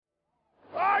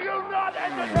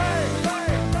Welcome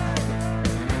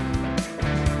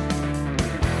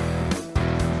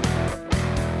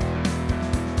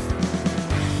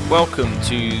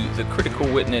to the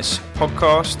Critical Witness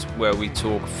podcast, where we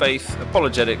talk faith,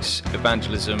 apologetics,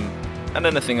 evangelism, and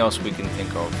anything else we can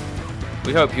think of.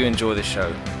 We hope you enjoy the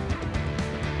show.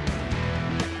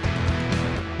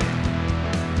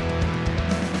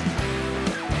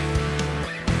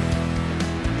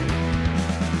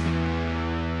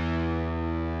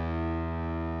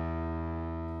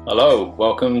 Hello,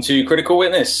 welcome to Critical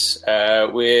Witness.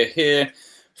 We're here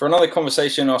for another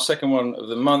conversation, our second one of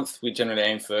the month. We generally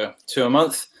aim for 2 a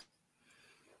month.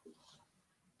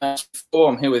 As before,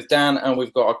 I'm here with Dan, and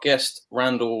we've got our guest,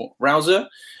 Randall Rouser,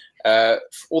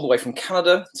 all the way from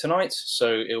Canada tonight.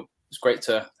 So it's great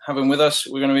to have him with us.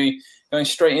 We're going to be going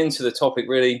straight into the topic,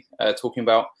 really, talking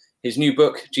about his new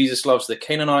book, Jesus Loves the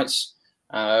Canaanites.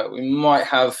 We might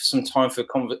have some time for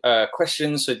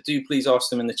questions, so do please ask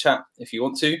them in the chat if you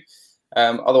want to.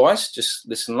 Otherwise, just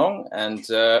listen along, and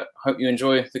hope you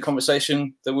enjoy the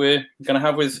conversation that we're going to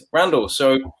have with Randall.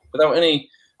 So without any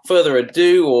further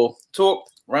ado or talk,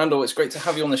 Randall, it's great to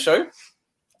have you on the show.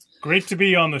 Great to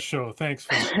be on the show. Thanks.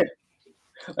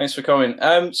 Thanks for coming.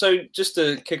 So just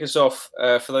to kick us off,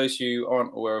 for those who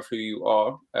aren't aware of who you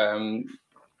are, can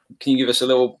you give us a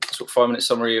little sort of 5-minute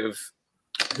summary of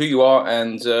who you are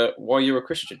and why you're a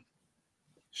Christian?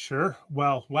 Sure.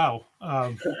 Well, wow.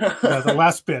 The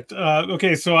last bit.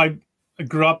 Okay, so I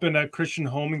grew up in a Christian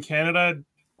home in Canada,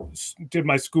 did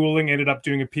my schooling, ended up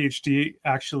doing a PhD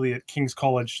actually at King's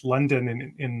College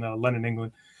London in London,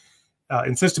 England,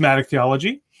 in systematic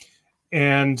theology,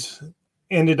 and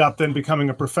ended up then becoming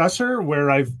a professor,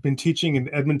 where I've been teaching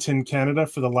in Edmonton, Canada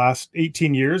for the last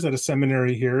 18 years at a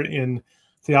seminary here in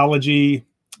theology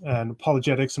and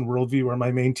apologetics and worldview are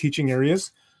my main teaching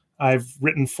areas. I've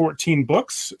written 14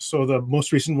 books. So the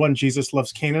most recent one, Jesus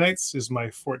Loves Canaanites, is my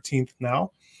 14th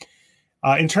now.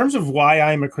 In terms of why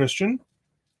I'm a Christian,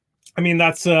 I mean,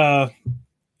 that's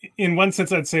in one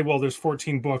sense, I'd say, well, there's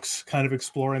 14 books kind of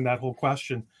exploring that whole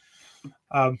question.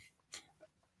 I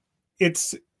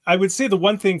would say the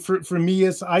one thing for me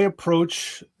is I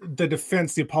approach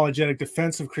the apologetic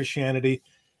defense of Christianity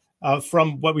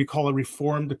from what we call a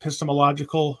reformed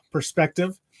epistemological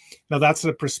perspective. Now, that's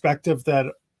a perspective that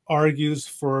argues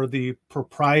for the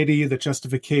propriety, the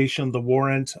justification, the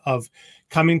warrant of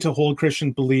coming to hold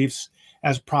Christian beliefs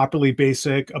as properly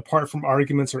basic, apart from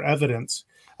arguments or evidence.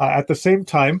 At the same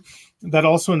time, that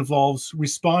also involves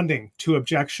responding to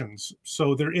objections.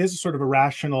 So there is sort of a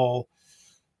rational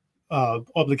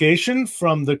obligation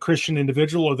from the Christian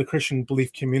individual or the Christian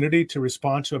belief community to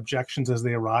respond to objections as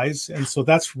they arise. And so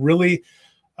that's really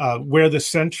where the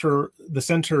center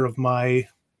of my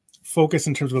focus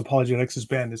in terms of apologetics has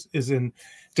been, is in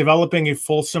developing a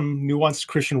fulsome, nuanced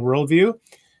Christian worldview,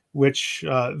 which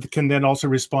can then also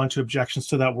respond to objections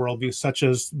to that worldview, such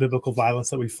as biblical violence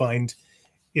that we find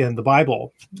in the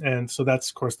Bible. And so that's,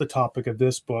 of course, the topic of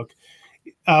this book.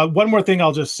 One more thing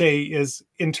I'll just say is,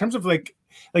 in terms of like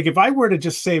if I were to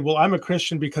just say, well, I'm a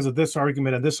Christian because of this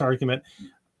argument and this argument,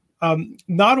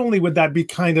 not only would that be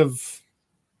kind of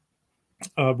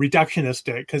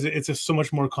reductionistic, because it's just so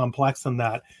much more complex than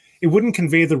that, it wouldn't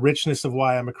convey the richness of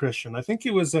why I'm a Christian. I think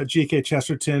it was G.K.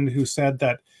 Chesterton who said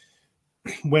that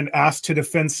when asked to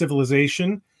defend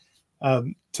civilization,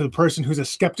 to the person who's a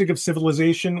skeptic of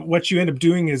civilization, what you end up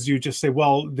doing is you just say,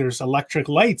 well, there's electric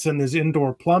lights and there's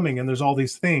indoor plumbing and there's all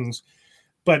these things.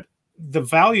 But the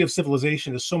value of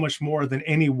civilization is so much more than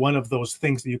any one of those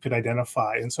things that you could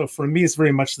identify. And so for me, it's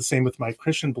very much the same with my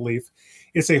Christian belief.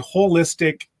 It's a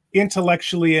holistic,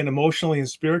 intellectually and emotionally and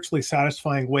spiritually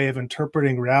satisfying way of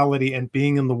interpreting reality and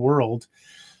being in the world.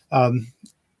 And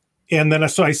then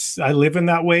so I live in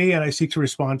that way, and I seek to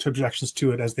respond to objections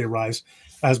to it as they arise,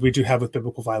 as we do have with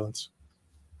biblical violence.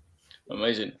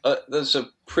 Amazing. That's a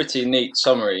pretty neat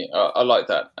summary. I like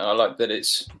that. And I like that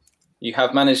you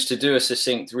have managed to do a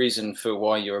succinct reason for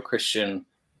why you're a Christian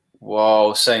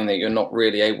while saying that you're not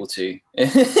really able to.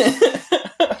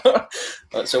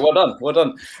 So well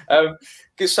done.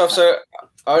 Good stuff. So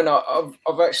I know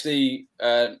I've actually,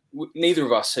 neither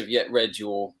of us have yet read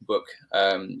your book,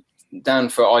 Dan,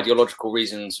 for ideological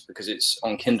reasons, because it's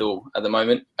on Kindle at the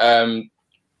moment. Me,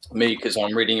 because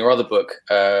I'm reading your other book,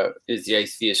 Is the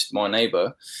Atheist My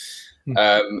Neighbor?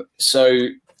 So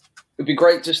it'd be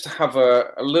great just to have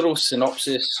a little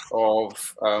synopsis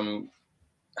of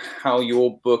how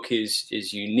your book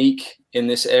is unique in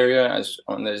this area.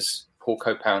 There's Paul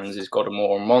Copan's is God, a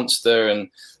Moral Monster, and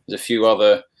there's a few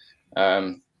other.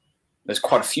 There's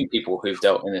quite a few people who've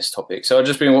dealt in this topic. So I've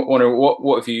just been wondering,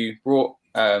 what have you brought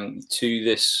to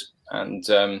this, and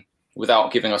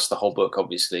without giving us the whole book,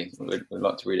 obviously. We'd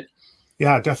like to read it.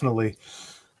 Yeah, definitely.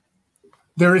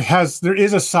 There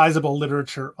is a sizable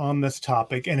literature on this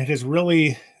topic, and it has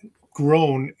really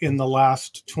grown in the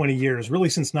last 20 years, really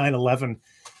since 9/11.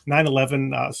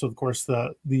 9/11, so of course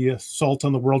the assault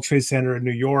on the World Trade Center in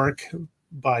New York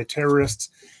by terrorists,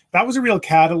 that was a real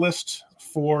catalyst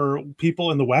for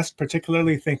people in the West,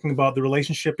 particularly thinking about the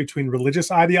relationship between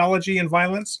religious ideology and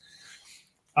violence.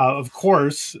 Of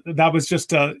course, that was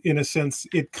just, in a sense,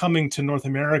 it coming to North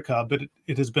America, but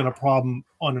it has been a problem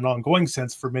on an ongoing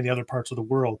sense for many other parts of the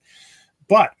world.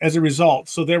 But as a result,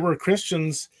 so there were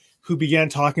Christians who began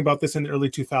talking about this in the early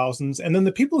 2000s. And then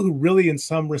the people who really, in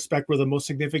some respect, were the most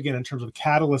significant in terms of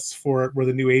catalysts for it were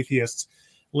the new atheists,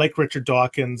 like Richard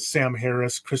Dawkins, Sam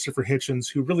Harris, Christopher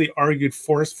Hitchens, who really argued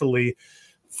forcefully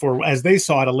for, as they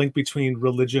saw it, a link between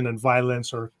religion and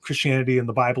violence, or Christianity and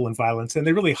the Bible and violence. And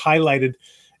they really highlighted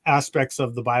aspects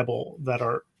of the Bible that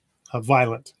are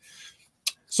violent.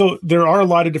 So there are a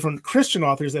lot of different Christian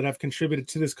authors that have contributed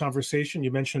to this conversation.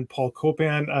 You mentioned Paul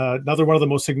Copan, another one of the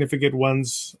most significant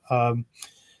ones.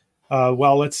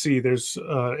 Well, let's see. There's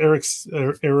Eric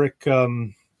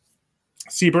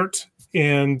Siebert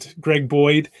and Greg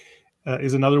Boyd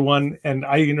is another one. And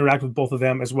I interact with both of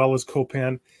them as well as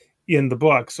Copan in the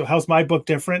book. So how's my book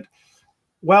different?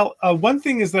 Well, one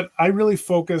thing is that I really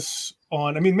focus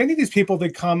on, I mean, many of these people, they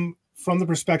come from the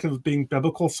perspective of being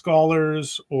biblical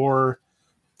scholars or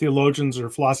theologians or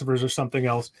philosophers or something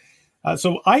else.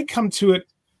 So I come to it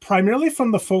primarily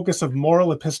from the focus of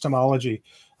moral epistemology.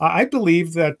 I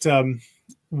believe that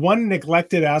one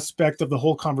neglected aspect of the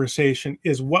whole conversation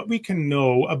is what we can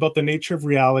know about the nature of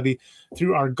reality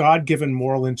through our God-given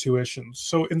moral intuitions.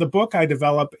 So in the book, I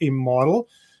develop a model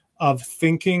of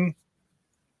thinking,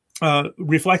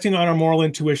 reflecting on our moral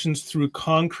intuitions through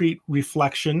concrete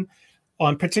reflection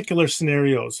on particular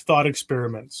scenarios, thought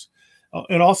experiments,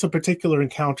 and also particular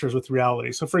encounters with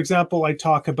reality. So for example, I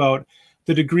talk about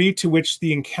the degree to which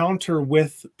the encounter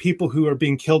with people who are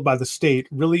being killed by the state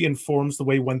really informs the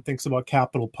way one thinks about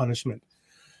capital punishment.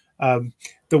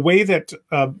 The way that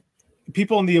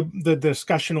people in the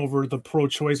discussion over the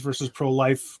pro-choice versus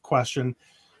pro-life question,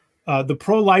 the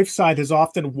pro-life side has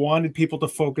often wanted people to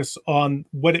focus on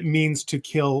what it means to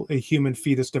kill a human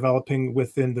fetus developing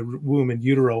within the womb in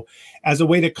utero as a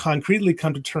way to concretely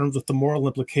come to terms with the moral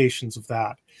implications of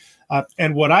that.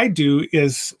 And what I do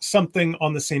is something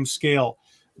on the same scale.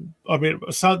 I mean,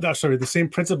 the same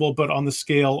principle, but on the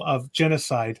scale of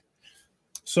genocide.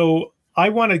 So I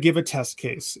want to give a test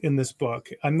case in this book.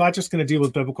 I'm not just going to deal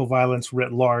with biblical violence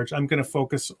writ large. I'm going to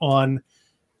focus on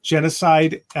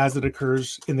genocide as it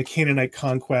occurs in the Canaanite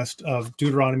conquest of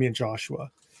Deuteronomy and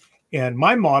Joshua. And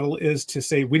my model is to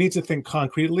say we need to think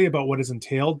concretely about what is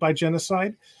entailed by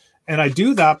genocide. And I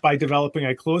do that by developing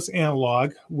a close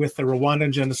analog with the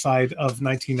Rwandan genocide of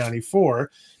 1994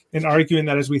 and arguing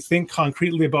that as we think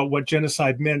concretely about what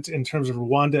genocide meant in terms of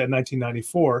Rwanda in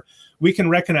 1994, we can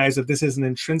recognize that this is an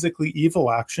intrinsically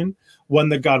evil action, one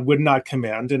that God would not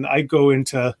command. And I go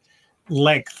into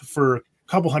length for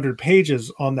couple hundred pages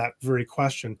on that very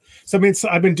question. So I mean,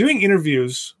 I've been doing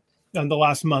interviews in the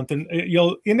last month, and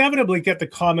you'll inevitably get the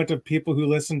comment of people who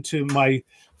listen to my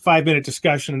 5-minute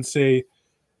discussion and say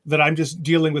that I'm just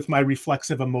dealing with my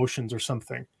reflexive emotions or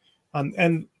something.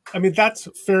 And I mean, that's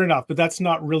fair enough, but that's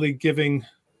not really giving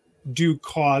due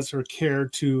cause or care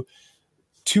to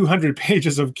 200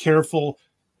 pages of careful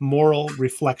moral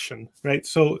reflection, right?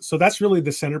 So that's really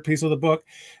the centerpiece of the book.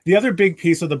 The other big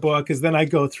piece of the book is then I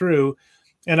go through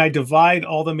and I divide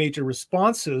all the major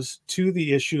responses to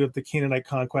the issue of the Canaanite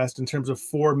conquest in terms of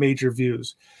 4 major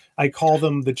views. I call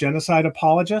them the genocide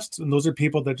apologists, and those are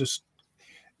people that just,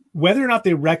 whether or not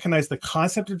they recognize the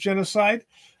concept of genocide,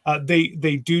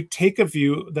 they do take a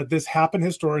view that this happened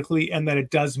historically and that it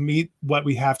does meet what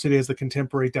we have today as the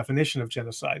contemporary definition of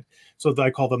genocide. So I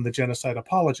call them the genocide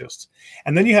apologists.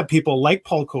 And then you have people like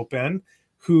Paul Copan,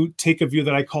 who take a view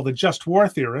that I call the just war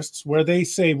theorists, where they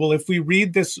say, well, if we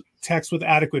read this text with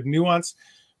adequate nuance,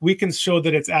 we can show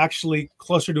that it's actually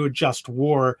closer to a just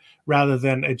war rather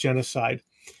than a genocide.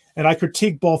 And I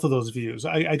critique both of those views.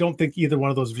 I don't think either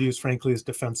one of those views, frankly, is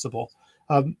defensible.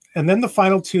 And then the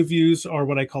final 2 views are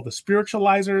what I call the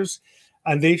spiritualizers,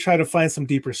 and they try to find some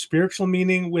deeper spiritual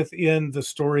meaning within the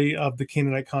story of the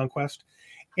Canaanite conquest.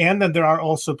 And then there are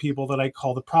also people that I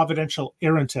call the providential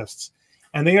errantists.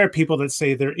 And they are people that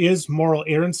say there is moral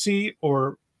errancy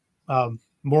or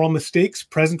moral mistakes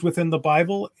present within the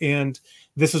Bible. And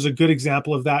this is a good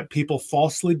example of that. People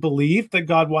falsely believed that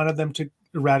God wanted them to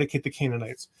eradicate the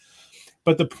Canaanites.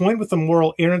 But the point with the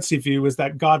moral errancy view is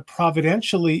that God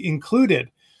providentially included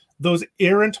those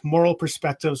errant moral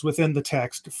perspectives within the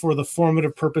text for the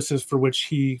formative purposes for which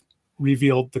he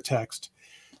revealed the text.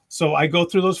 So I go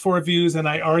through those 4 views, and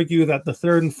I argue that the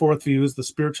 3rd and 4th views, the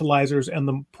spiritualizers and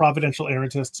the providential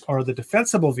errantists, are the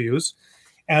defensible views,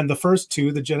 and the first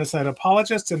 2, the genocide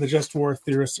apologists and the just war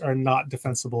theorists, are not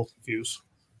defensible views.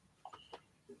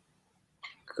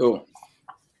 Cool.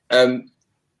 Dan,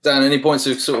 any points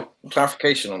of sort of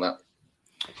clarification on that?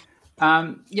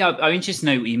 Yeah, I'm interested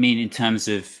to know what you mean in terms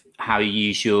of how you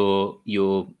use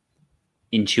your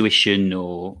intuition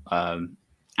or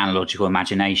analogical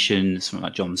imagination, something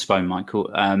like John Spone might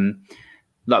call it.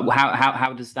 Like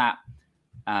how does that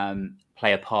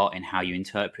play a part in how you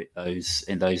interpret those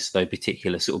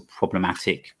particular sort of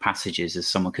problematic passages as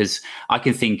someone? Because I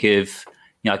can think of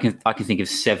I can think of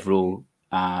several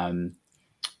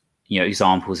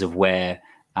examples of where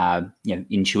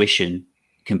intuition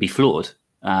can be flawed.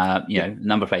 A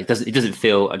number of places. It doesn't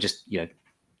feel,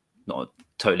 not a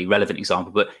totally relevant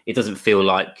example, but it doesn't feel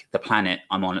like the planet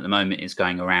I'm on at the moment is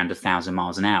going around 1,000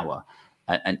 miles an hour,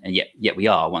 and yet we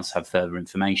are. Once I have further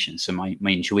information, so my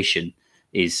intuition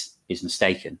is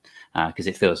mistaken because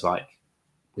it feels like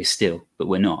we're still, but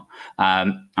we're not.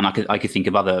 And I could think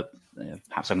of other.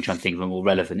 Perhaps I'm trying to think of a more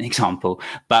relevant example,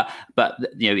 but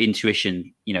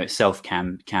intuition itself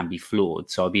can be flawed.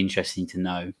 So I'd be interested to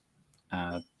know.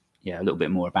 A little bit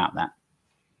more about that.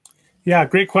 Yeah,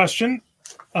 great question.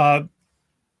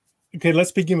 Okay,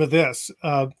 let's begin with this.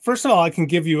 First of all, I can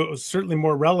give you certainly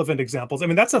more relevant examples. I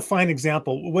mean, that's a fine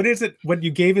example. What is it? What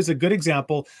you gave is a good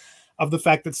example of the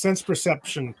fact that sense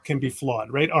perception can be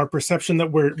flawed, right? Our perception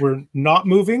that we're not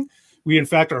moving, we in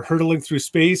fact are hurtling through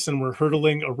space and we're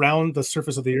hurtling around the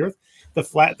surface of the Earth. The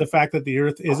fact that the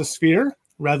Earth is a sphere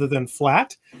rather than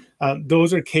flat.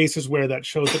 Those are cases where that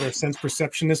shows that our sense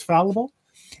perception is fallible.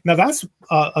 Now, that's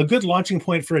a good launching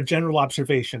point for a general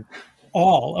observation.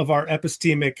 All of our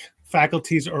epistemic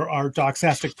faculties or our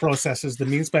doxastic processes, the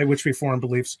means by which we form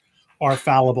beliefs, are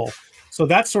fallible. So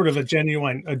that's sort of a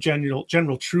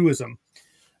general truism.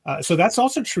 So that's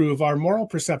also true of our moral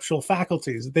perceptual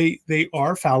faculties. They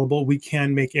are fallible. We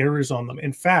can make errors on them.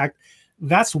 In fact,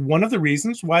 that's one of the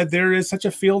reasons why there is such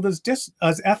a field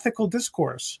as ethical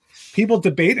discourse. People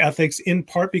debate ethics in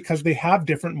part because they have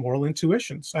different moral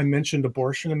intuitions. I mentioned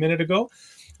abortion a minute ago.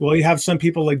 Well, you have some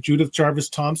people like Judith Jarvis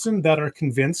Thomson that are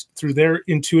convinced through their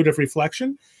intuitive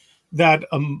reflection that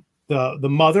the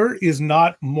mother is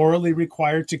not morally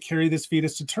required to carry this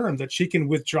fetus to term, that she can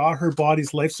withdraw her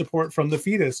body's life support from the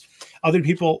fetus. Other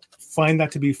people find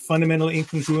that to be fundamentally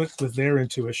incongruent with their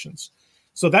intuitions.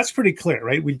 So that's pretty clear,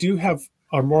 right? We do have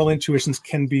our moral intuitions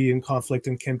can be in conflict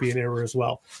and can be in error as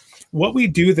well. What we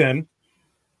do then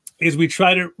is we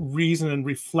try to reason and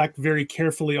reflect very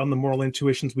carefully on the moral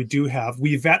intuitions we do have.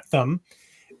 We vet them.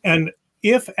 And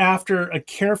if after a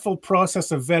careful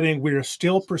process of vetting, we are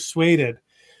still persuaded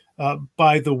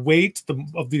by the weight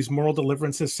of these moral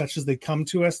deliverances such as they come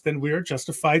to us, then we are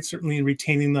justified certainly in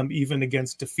retaining them even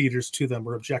against defeaters to them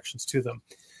or objections to them.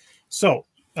 So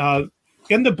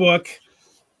in the book,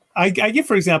 I give,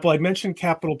 for example, I mentioned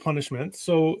capital punishment.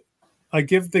 So I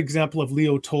give the example of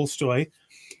Leo Tolstoy.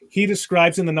 He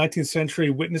describes in the 19th century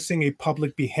witnessing a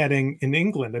public beheading in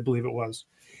England, I believe it was.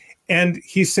 And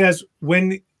he says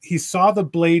when he saw the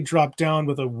blade drop down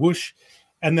with a whoosh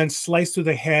and then slice through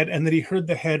the head, and then he heard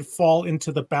the head fall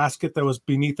into the basket that was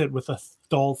beneath it with a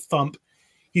dull thump,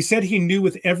 he said he knew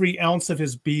with every ounce of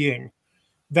his being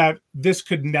that this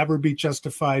could never be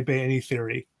justified by any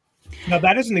theory. Now,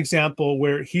 that is an example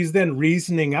where he's then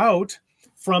reasoning out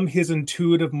from his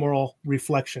intuitive moral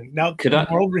reflection. Now,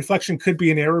 moral reflection could be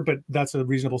an error, but that's a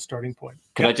reasonable starting point.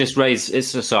 Could I just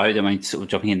raise, sorry, I mean, sort of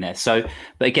jumping in there. So,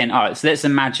 but again, all right, so let's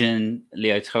imagine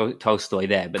Leo Tolstoy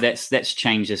there, but let's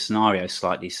change the scenario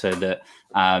slightly so that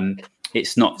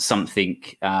it's not something,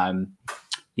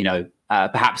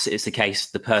 perhaps it's the case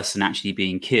the person actually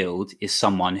being killed is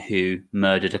someone who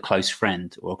murdered a close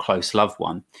friend or a close loved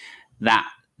one. That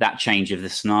change of the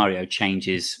scenario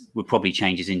would probably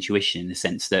change his intuition in the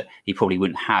sense that he probably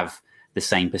wouldn't have the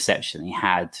same perception he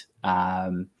had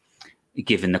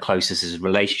given the closest as a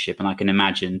relationship. And I can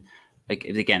imagine,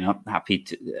 again,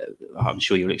 I'm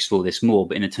sure you'll explore this more,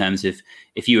 but in terms of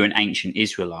if you were an ancient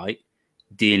Israelite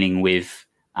dealing with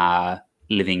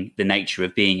living the nature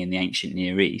of being in the ancient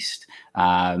Near East,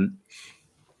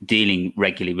 dealing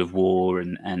regularly with war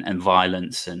and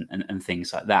violence and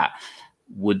things like that,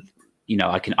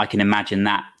 I can imagine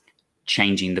that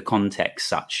changing the context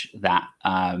such that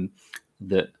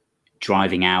that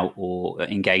driving out or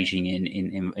engaging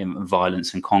in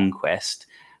violence and conquest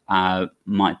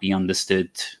might be understood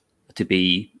to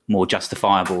be more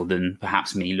justifiable than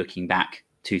perhaps me looking back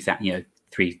to 300-400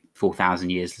 4,000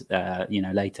 years,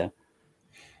 later.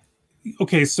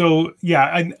 Okay, so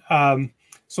yeah,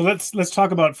 so let's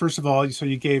talk about, first of all, so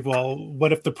you gave, well,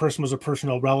 what if the person was a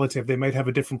personal relative? They might have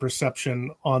a different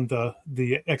perception on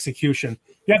the execution.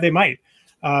 Yeah, they might.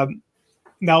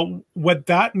 Now, what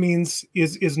that means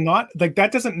is not like,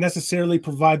 that doesn't necessarily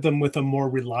provide them with a more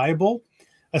reliable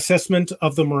assessment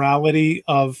of the morality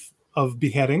of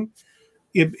beheading.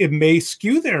 It may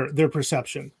skew their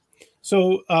perception.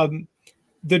 So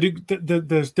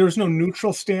there's no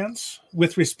neutral stance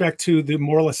with respect to the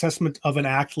moral assessment of an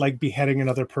act like beheading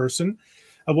another person.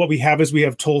 What we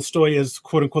have Tolstoy as,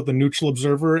 quote unquote, the neutral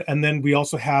observer, and then we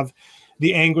also have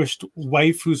the anguished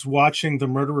wife who's watching the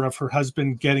murderer of her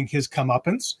husband getting his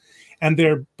comeuppance, and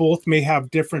they're both may have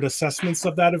different assessments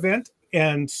of that event.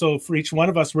 And so for each one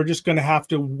of us, we're just going to have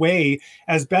to weigh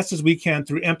as best as we can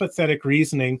through empathetic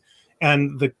reasoning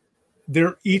and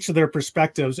each of their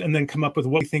perspectives, and then come up with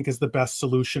what we think is the best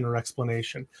solution or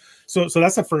explanation. So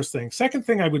that's the first thing. Second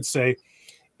thing I would say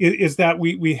is that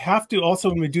we have to also,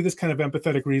 when we do this kind of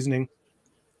empathetic reasoning,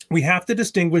 we have to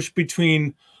distinguish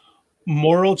between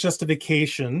moral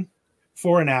justification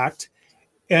for an act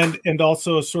and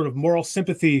also sort of moral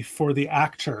sympathy for the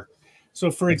actor. So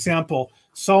for example,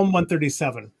 Psalm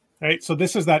 137, right? So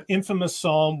this is that infamous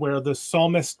psalm where the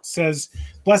psalmist says,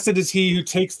 "Blessed is he who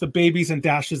takes the babies and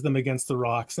dashes them against the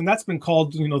rocks." And that's been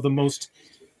called, the most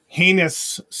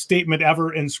heinous statement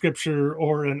ever in scripture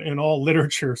or in all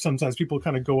literature. Sometimes people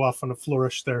kind of go off on a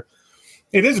flourish there.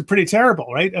 It is pretty terrible,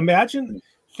 right? Imagine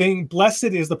blessed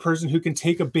is the person who can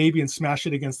take a baby and smash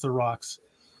it against the rocks.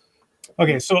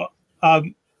 Okay, so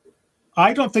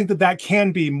I don't think that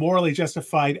can be morally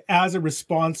justified as a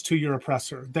response to your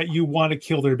oppressor, that you want to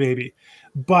kill their baby.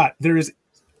 But there is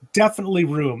definitely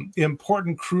room,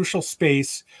 important, crucial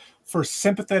space for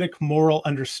sympathetic moral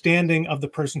understanding of the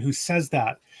person who says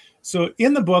that. So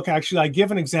in the book, actually, I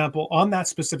give an example on that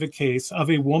specific case of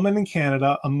a woman in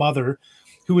Canada, a mother,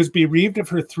 who was bereaved of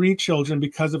her 3 children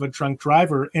because of a drunk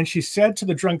driver. And she said to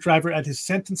the drunk driver at his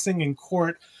sentencing in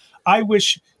court, "I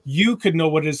wish you could know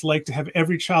what it is like to have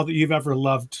every child that you've ever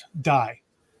loved die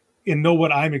and know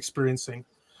what I'm experiencing."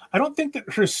 I don't think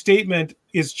that her statement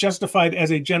is justified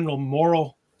as a general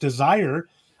moral desire.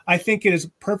 I think it is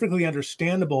perfectly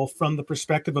understandable from the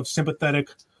perspective of sympathetic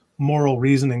moral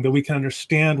reasoning, that we can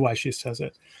understand why she says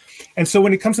it. And so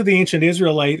when it comes to the ancient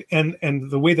Israelite and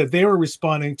the way that they were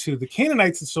responding to the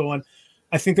Canaanites and so on,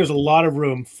 I think there's a lot of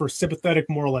room for sympathetic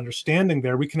moral understanding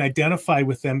there. We can identify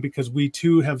with them because we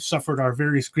too have suffered our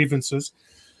various grievances,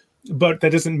 but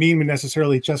that doesn't mean we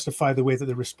necessarily justify the way that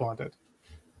they responded.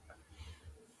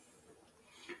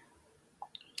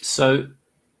 So,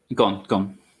 go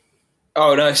on.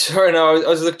 Oh no, sorry, no. I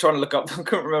was trying to look up. I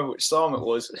couldn't remember which psalm it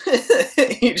was.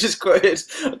 You just quoted.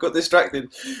 I got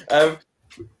distracted. I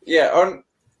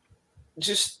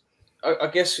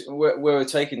guess where we're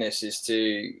taking this is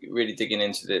to really digging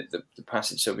into the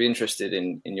passage. So I'll be interested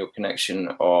in your connection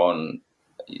on.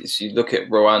 So you look at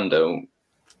Rwanda.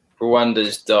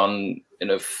 Rwanda's done in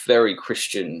a very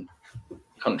Christian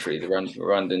country, the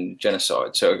Rwandan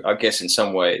genocide. So I guess in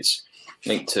some ways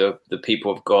linked to the people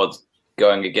of God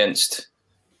going against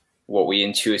what we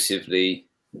intuitively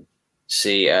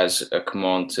see as a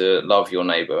command to love your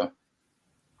neighbor.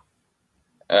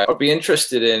 I'd be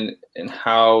interested in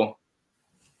how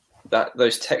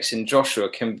those texts in Joshua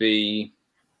can be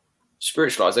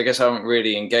spiritualized. I guess I haven't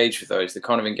really engaged with those. The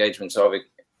kind of engagements I've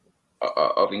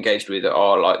engaged with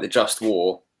are like the just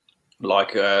war,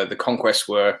 like the conquests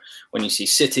were when you see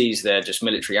cities, they're just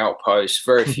military outposts,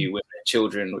 very few women and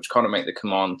children, which kind of make the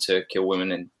command to kill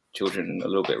women and children a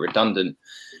little bit redundant.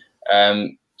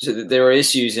 So there are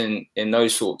issues in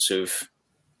those sorts of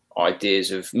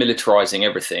ideas of militarizing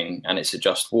everything, and it's a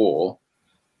just war.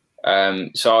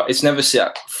 So it's never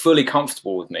sat fully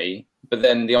comfortable with me. But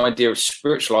then the idea of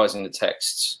spiritualizing the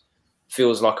texts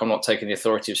feels like I'm not taking the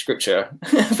authority of Scripture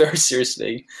very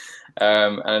seriously.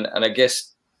 And I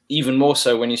guess even more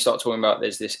so when you start talking about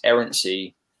there's this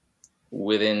errancy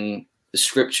within the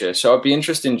Scripture. So I'd be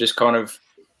interested in just kind of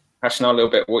hashing out a little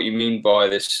bit what you mean by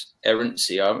this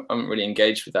errancy. I haven't really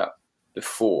engaged with that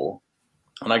before.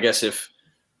 And I guess if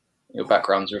your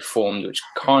background's reformed, which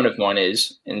kind of mine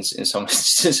is in some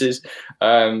instances,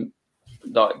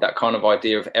 like that kind of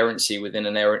idea of errancy within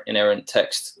an inerrant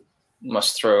text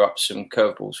must throw up some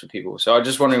curveballs for people. So I'm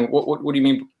just wondering, what do you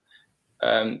mean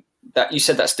that you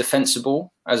said that's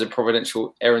defensible as a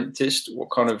providential errantist? What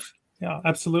kind of... Yeah,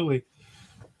 absolutely.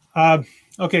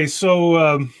 Okay,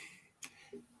 so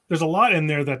there's a lot in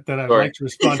there that I'd like to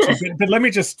respond to, but let me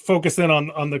just focus in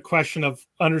on the question of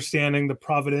understanding the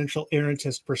providential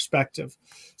errantist perspective.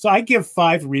 So I give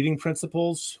 5 reading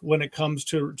principles when it comes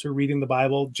to reading the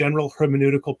Bible, general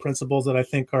hermeneutical principles that I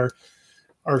think are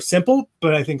simple,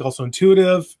 but I think also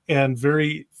intuitive and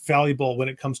very valuable when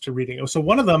it comes to reading. So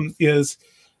one of them is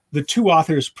the 2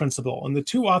 authors principle. And the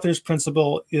 2 authors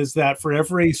principle is that for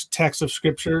every text of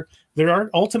scripture, there are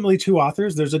ultimately 2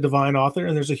 authors. There's a divine author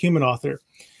and there's a human author.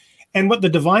 And what the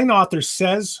divine author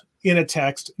says in a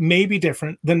text may be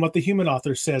different than what the human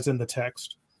author says in the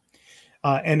text.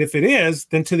 And if it is,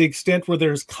 then to the extent where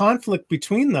there's conflict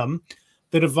between them,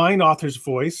 the divine author's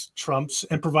voice trumps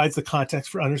and provides the context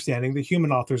for understanding the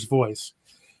human author's voice,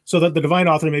 so that the divine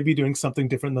author may be doing something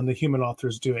different than the human author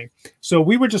is doing. So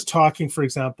we were just talking, for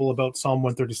example, about Psalm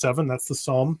 137. That's the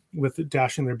psalm with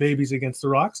dashing their babies against the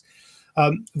rocks.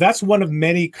 That's one of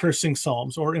many cursing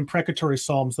psalms or imprecatory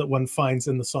psalms that one finds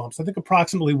in the Psalms. I think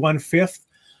approximately 1/5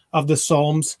 of the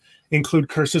psalms include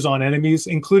curses on enemies,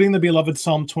 including the beloved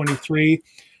Psalm 23,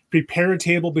 prepare a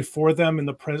table before them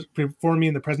before me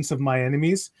in the presence of my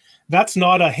enemies. That's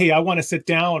not a, hey, I want to sit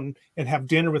down and have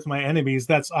dinner with my enemies.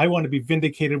 That's, I want to be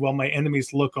vindicated while my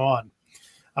enemies look on.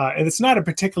 And it's not a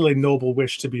particularly noble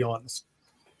wish, to be honest.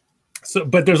 So,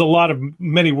 but there's a lot of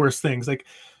many worse things. Like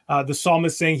the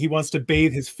psalmist saying he wants to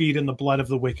bathe his feet in the blood of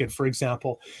the wicked, for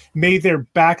example. May their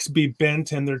backs be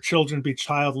bent and their children be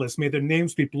childless. May their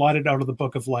names be blotted out of the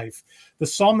book of life. The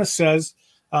psalmist says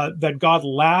that God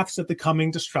laughs at the coming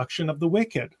destruction of the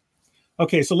wicked.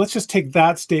 Okay, so let's just take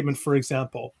that statement for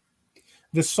example.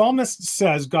 The psalmist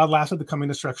says God laughs at the coming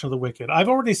destruction of the wicked. I've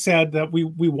already said that we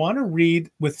want to read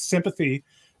with sympathy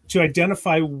to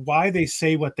identify why they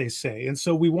say what they say. And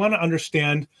so we want to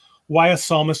understand why a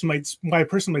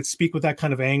person might speak with that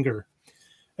kind of anger.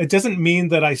 It doesn't mean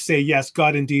that I say, yes,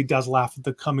 God indeed does laugh at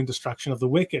the coming destruction of the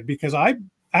wicked, because I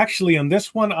actually, on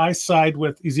this one, I side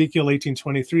with Ezekiel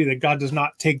 18:23, that God does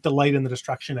not take delight in the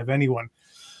destruction of anyone,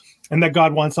 and that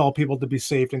God wants all people to be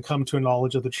saved and come to a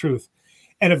knowledge of the truth.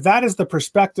 And if that is the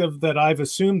perspective that I've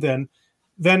assumed,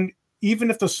 then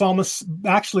even if the psalmist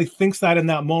actually thinks that in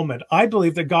that moment, I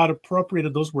believe that God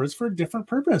appropriated those words for a different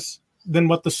purpose than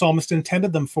what the psalmist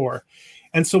intended them for.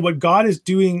 And so what God is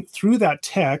doing through that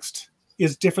text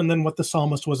is different than what the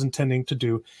psalmist was intending to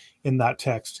do in that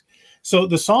text. So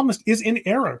the psalmist is in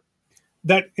error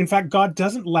that, in fact, God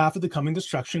doesn't laugh at the coming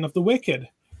destruction of the wicked.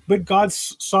 But God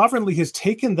sovereignly has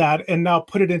taken that and now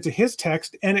put it into his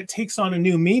text, and it takes on a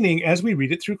new meaning as we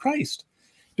read it through Christ.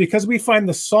 Because we find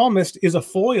the psalmist is a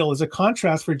foil, is a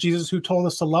contrast for Jesus, who told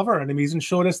us to love our enemies and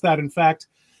showed us that, in fact,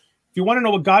 if you want to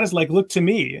know what God is like, look to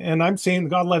me. And I'm saying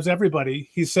God loves everybody.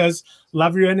 He says,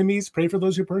 love your enemies, pray for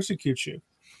those who persecute you.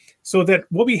 So that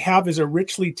what we have is a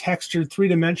richly textured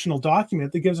 3-dimensional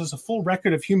document that gives us a full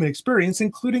record of human experience,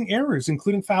 including errors,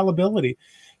 including fallibility.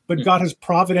 But God has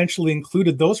providentially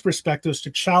included those perspectives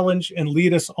to challenge and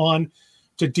lead us on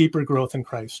to deeper growth in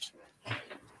Christ.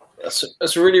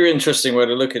 That's a really interesting way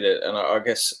to look at it. And I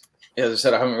guess, as I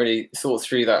said, I haven't really thought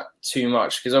through that too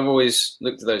much, because I've always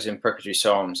looked at those imprecatory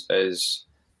psalms as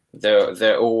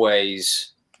they're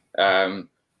always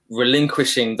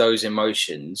relinquishing those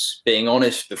emotions, being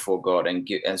honest before God,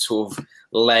 and sort of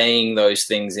laying those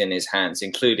things in his hands,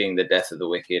 including the death of the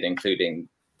wicked, including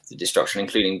the destruction,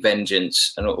 including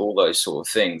vengeance, and all those sort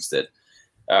of things. That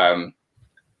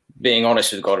being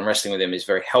honest with God and wrestling with him is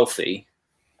very healthy.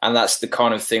 And that's the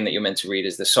kind of thing that you're meant to read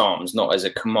as the Psalms, not as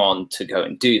a command to go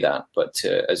and do that, but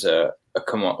as a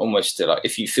command, almost to, like,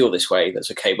 if you feel this way, that's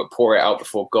okay, but pour it out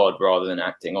before God rather than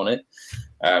acting on it.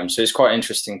 So it's quite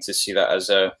interesting to see that as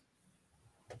the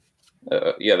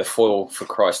foil for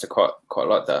Christ. I quite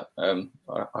like that.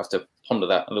 I have to ponder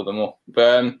that a little bit more.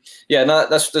 But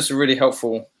that's a really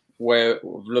helpful way of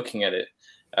looking at it.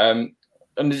 And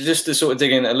just to sort of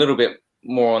dig in a little bit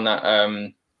more on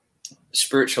that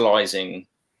spiritualizing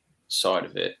side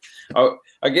of it,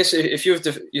 I guess if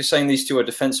you're saying these two are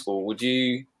defensible, would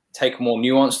you take a more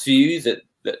nuanced view that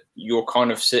you're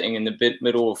kind of sitting in the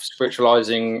middle of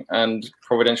spiritualizing and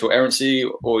providential errancy,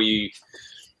 or you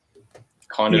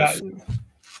kind of?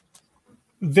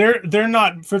 They're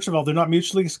not. First of all, they're not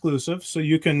mutually exclusive. So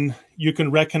you can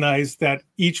recognize that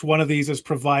each one of these is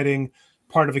providing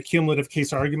part of a cumulative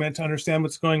case argument to understand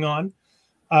what's going on.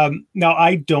 Now,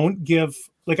 I don't give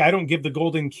the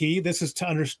golden key. This is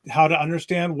how to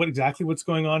understand what's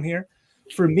going on here.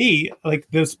 For me, like,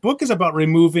 this book is about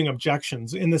removing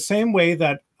objections in the same way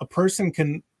that a person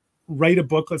can write a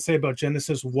book, let's say about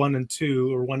Genesis 1 and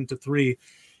 2 or 1 to 3,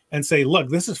 and say, look,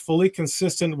 this is fully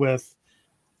consistent with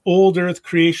old earth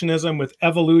creationism, with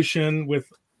evolution, with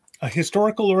a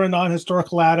historical or a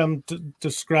non-historical Adam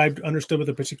described, understood with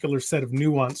a particular set of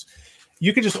nuance.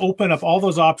 You could just open up all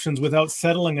those options without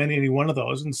settling on any one of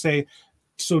those and say,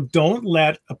 so don't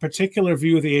let a particular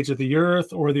view of the age of the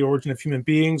earth or the origin of human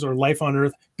beings or life on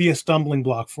earth be a stumbling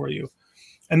block for you.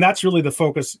 And that's really the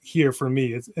focus here for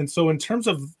me. And so in terms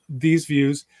of these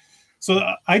views,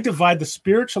 so I divide the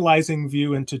spiritualizing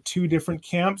view into two different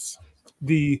camps.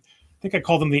 I think I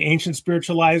call them the ancient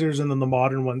spiritualizers and then the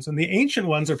modern ones. And the ancient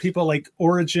ones are people like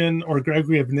Origen or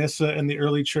Gregory of Nyssa in the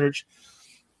early church,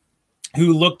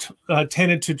 who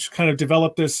tended to kind of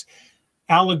develop this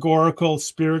allegorical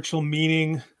spiritual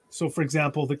meaning. So, for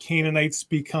example, the Canaanites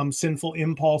become sinful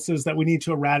impulses that we need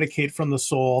to eradicate from the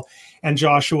soul. And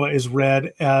Joshua is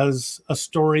read as a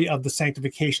story of the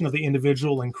sanctification of the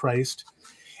individual in Christ.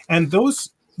 And those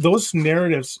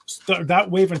narratives,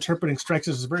 that way of interpreting strikes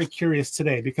us as very curious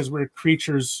today because we're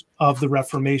creatures of the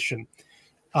Reformation.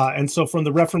 And so from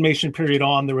the Reformation period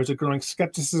on, there was a growing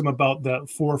skepticism about the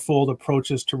fourfold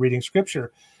approaches to reading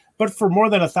Scripture. But for more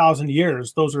than 1,000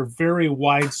 years, those are very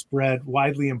widespread,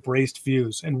 widely embraced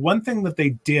views. And one thing that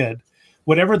they did,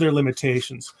 whatever their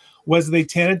limitations, was they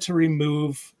tended to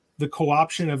remove the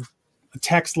co-option of a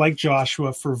text like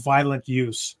Joshua for violent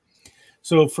use.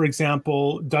 So, for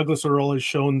example, Douglas Earle has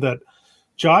shown that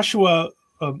Joshua,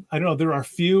 there are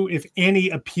few, if any,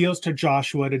 appeals to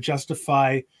Joshua to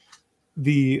justify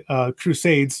the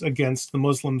crusades against the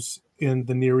Muslims in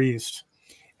the Near East.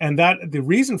 And that the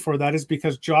reason for that is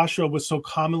because Joshua was so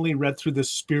commonly read through this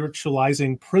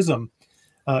spiritualizing prism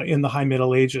in the High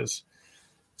Middle Ages.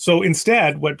 So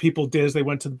instead, what people did is they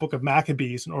went to the Book of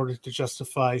Maccabees in order to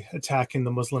justify attacking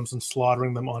the Muslims and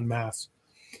slaughtering them en masse.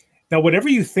 Now, whatever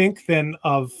you think then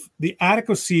of the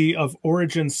adequacy of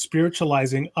Origen's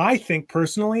spiritualizing, I think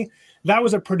personally that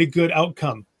was a pretty good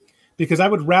outcome, because I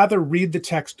would rather read the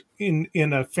text in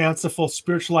a fanciful,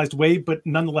 spiritualized way, but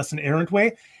nonetheless an errant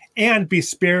way, and be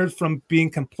spared from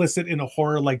being complicit in a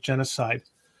horror like genocide.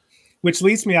 Which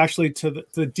leads me actually to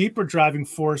the deeper driving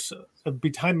force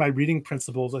behind my reading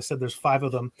principles. I said there's 5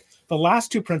 of them. The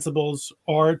last 2 principles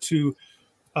are to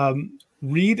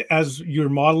read as you're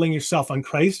modeling yourself on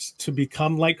Christ, to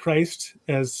become like Christ,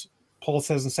 as Paul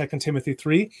says in 2 Timothy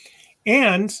 3.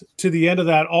 And to the end of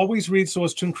that, always read so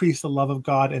as to increase the love of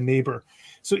God and neighbor.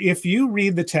 So if you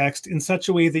read the text in such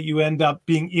a way that you end up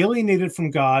being alienated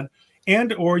from God,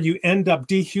 and or you end up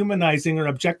dehumanizing or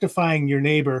objectifying your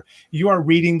neighbor, you are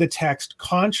reading the text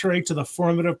contrary to the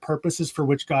formative purposes for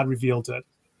which God revealed it.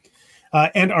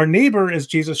 And our neighbor, as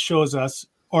Jesus shows us,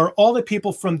 are all the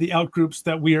people from the outgroups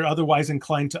that we are otherwise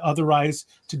inclined to otherize,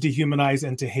 to dehumanize,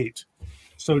 and to hate.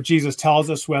 So Jesus tells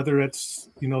us whether it's,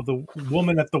 the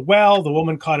woman at the well, the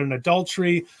woman caught in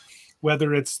adultery,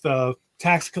 whether it's the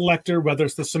tax collector, whether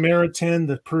it's the Samaritan,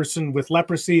 the person with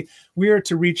leprosy, we are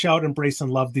to reach out, embrace,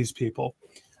 and love these people.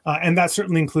 And that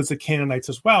certainly includes the Canaanites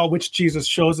as well, which Jesus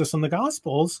shows us in the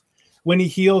Gospels when he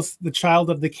heals the child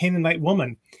of the Canaanite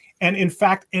woman, and in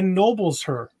fact ennobles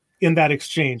her in that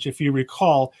exchange. If you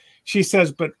recall, she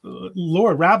says, "But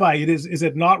Lord, Rabbi, is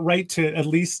it not right to at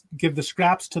least give the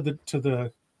scraps to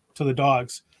the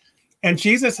dogs?" And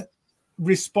Jesus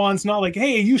responds not like,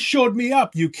 "Hey, you showed me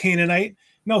up, you Canaanite."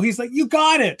 No, he's like, "You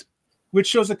got it," which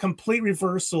shows a complete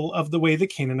reversal of the way the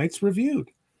Canaanites were viewed,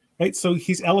 right? So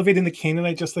he's elevating the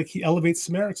Canaanite just like he elevates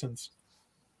Samaritans.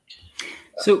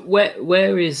 So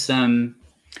where is a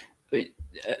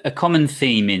common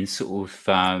theme in sort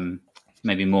of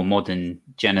maybe more modern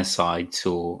genocides,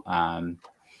 or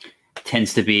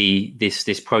tends to be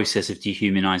this process of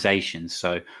dehumanization?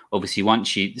 So obviously,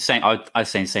 once you say, I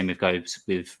say the same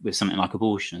with something like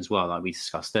abortion as well, like we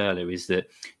discussed earlier, is that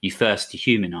you first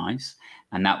dehumanize,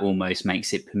 and that almost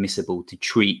makes it permissible to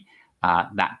treat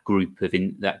that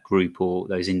group or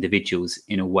those individuals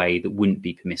in a way that wouldn't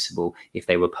be permissible if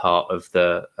they were part of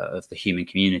the human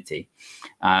community.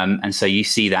 And so you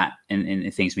see that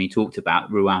in things when you talked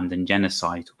about Rwandan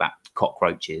genocide, about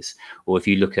cockroaches, or if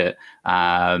you look at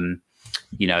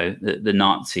the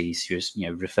Nazis, just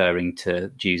referring to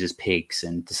Jews as pigs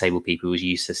and disabled people as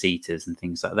useless eaters and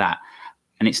things like that.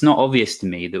 And it's not obvious to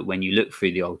me that when you look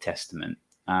through the Old Testament,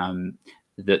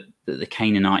 that the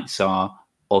Canaanites are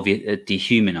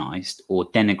dehumanized or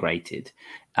denigrated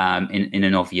in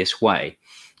an obvious way,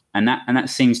 and that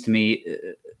seems to me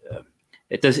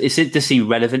it does seem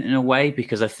relevant in a way,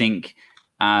 because I think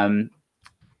they're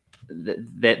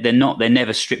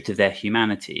never stripped of their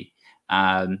humanity,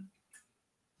 not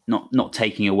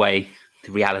taking away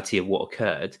the reality of what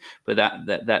occurred, but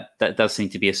that does seem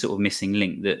to be a sort of missing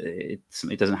link that it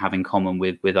doesn't have in common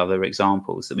with other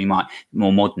examples that we might,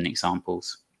 more modern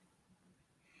examples.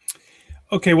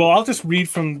 Okay, well, I'll just read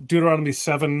from Deuteronomy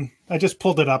 7. I just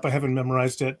pulled it up. I haven't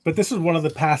memorized it, but this is one of the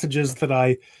passages that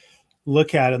I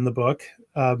look at in the book.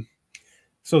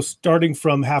 So starting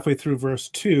from halfway through verse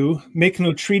 2, make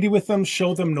no treaty with them,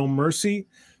 show them no mercy.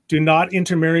 Do not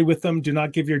intermarry with them. Do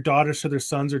not give your daughters to their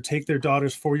sons or take their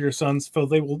daughters for your sons, for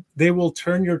they will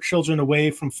turn your children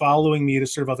away from following me to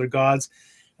serve other gods,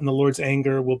 and the Lord's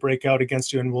anger will break out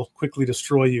against you and will quickly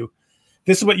destroy you.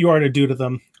 This is what you are to do to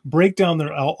them. Break down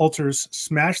their altars,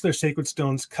 smash their sacred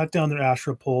stones, cut down their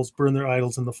Asherah poles, burn their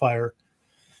idols in the fire.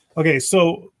 Okay,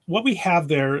 so what we have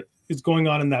there is going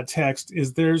on in that text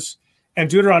is and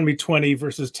Deuteronomy 20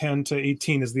 verses 10 to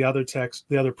 18 is the other text,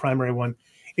 the other primary one,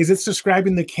 is it's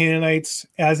describing the Canaanites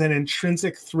as an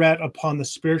intrinsic threat upon the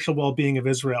spiritual well-being of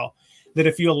Israel. That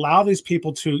if you allow these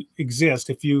people to exist,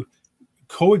 if you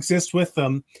coexist with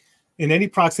them in any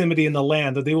proximity in the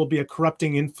land, that they will be a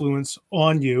corrupting influence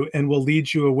on you and will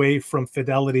lead you away from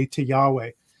fidelity to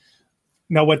Yahweh.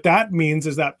 Now, what that means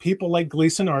is that people like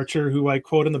Gleason Archer, who I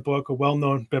quote in the book, a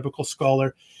well-known biblical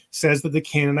scholar, says that the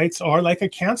Canaanites are like a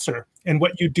cancer. And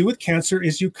what you do with cancer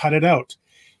is you cut it out.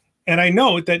 And I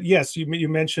know that, yes, you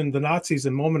mentioned the Nazis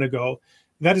a moment ago.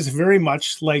 That is very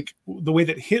much like the way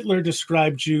that Hitler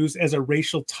described Jews as a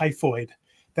racial typhoid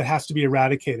that has to be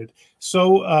eradicated.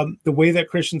 So the way that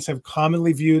Christians have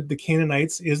commonly viewed the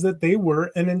Canaanites is that they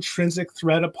were an intrinsic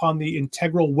threat upon the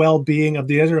integral well-being of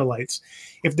the Israelites.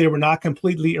 If they were not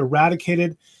completely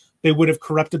eradicated, they would have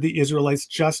corrupted the Israelites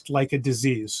just like a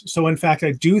disease. So in fact,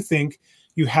 I do think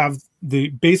you have the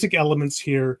basic elements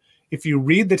here. If you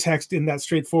read the text in that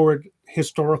straightforward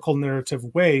historical narrative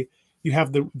way, you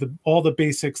have all the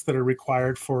basics that are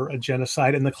required for a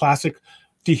genocide and the classic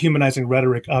dehumanizing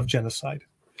rhetoric of genocide.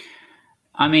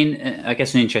 I mean, I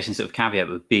guess an interesting sort of caveat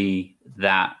would be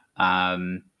that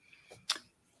there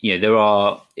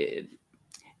are.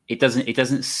 It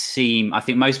doesn't seem. I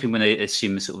think most people, when they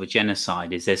assume sort of a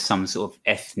genocide, is there's some sort of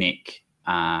ethnic.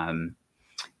 The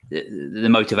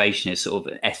motivation is sort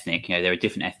of ethnic. They're a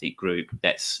different ethnic group.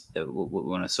 We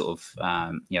want to sort of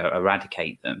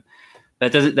eradicate them.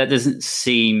 But that doesn't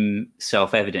seem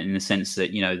self-evident in the sense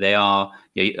that they are.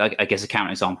 I guess a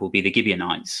counterexample would be the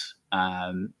Gibeonites,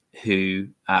 who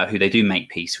they do make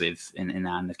peace with in the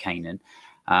land of Canaan,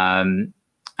 and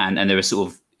there are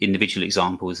sort of individual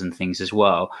examples and things as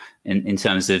well in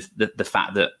terms of the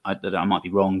fact that I might be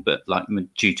wrong, but like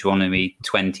Deuteronomy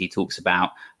 20 talks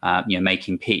about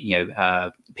making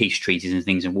peace treaties and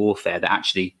things in warfare, that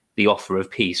actually the offer of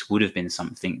peace would have been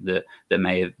something that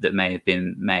may have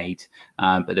been made,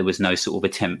 but there was no sort of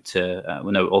attempt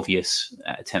no obvious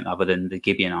attempt other than the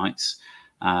Gibeonites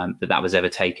that was ever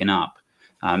taken up.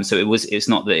 So it's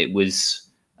not that it was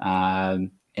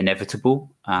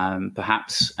inevitable,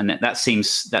 perhaps, and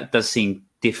that does seem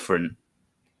different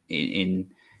in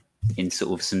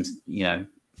sort of some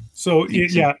So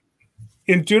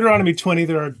in Deuteronomy 20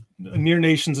 there are near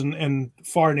nations and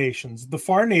far nations. The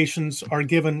far nations are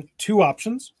given two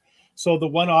options. So the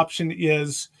one option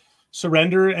is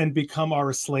surrender and become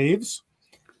our slaves,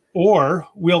 or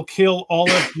we'll kill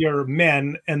all of your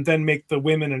men and then make the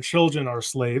women and children our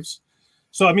slaves.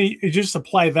 So, I mean, you just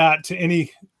apply that to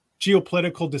any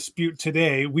geopolitical dispute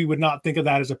today, we would not think of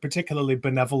that as a particularly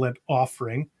benevolent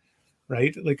offering,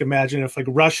 right? Like imagine if like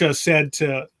Russia said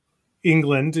to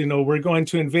England, we're going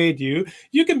to invade you.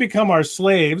 You can become our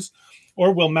slaves,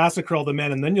 or we'll massacre all the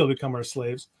men and then you'll become our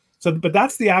slaves. So, but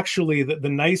that's the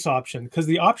nice option, because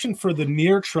the option for the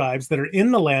near tribes that are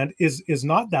in the land is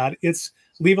not that. It's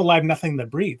leave alive nothing that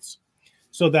breathes.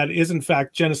 So that is in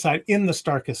fact genocide in the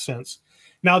starkest sense.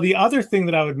 Now, the other thing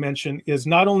that I would mention is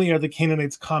not only are the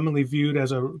Canaanites commonly viewed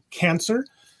as a cancer,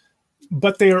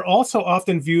 but they are also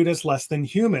often viewed as less than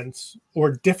humans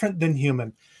or different than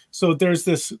human. So there's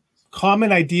this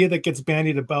common idea that gets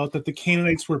bandied about that the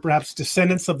Canaanites were perhaps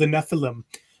descendants of the Nephilim,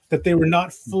 that they were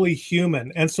not fully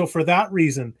human. And so for that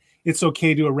reason, it's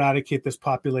okay to eradicate this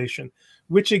population,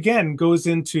 which again goes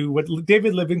into what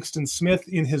David Livingston Smith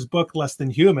in his book, Less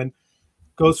Than Human,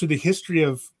 goes through the history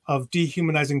of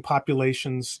dehumanizing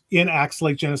populations in acts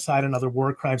like genocide and other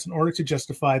war crimes in order to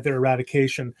justify their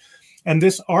eradication. And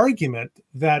this argument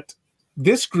that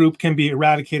this group can be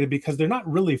eradicated because they're not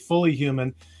really fully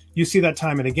human, you see that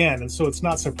time and again. And so it's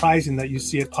not surprising that you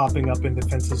see it popping up in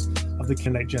defenses of the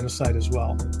Canaanite genocide as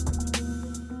well.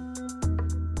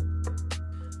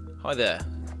 Hi there.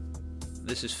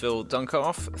 This is Phil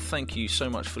Dunkoff. Thank you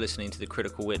so much for listening to the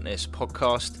Critical Witness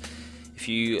podcast. If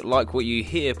you like what you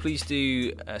hear, please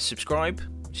do subscribe,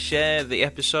 share the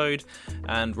episode,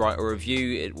 and write a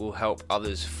review. It will help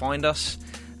others find us.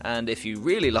 And if you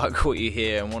really like what you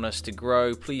hear and want us to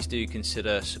grow, please do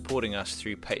consider supporting us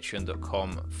through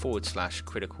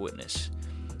patreon.com/Critical Witness.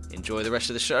 Enjoy the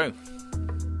rest of the show.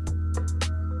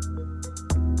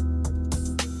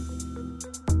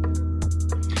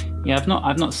 Yeah,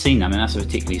 I've not seen that. I mean, that's a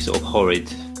particularly sort of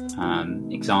horrid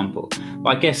example.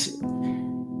 But I guess,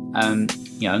 I'm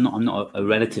not a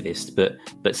relativist,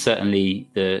 but certainly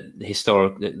the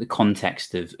historic, the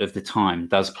context of the time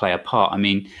does play a part. I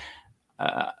mean,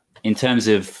 in terms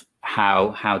of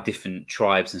how different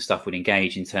tribes and stuff would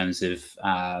engage in terms of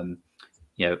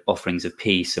offerings of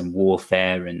peace and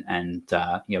warfare and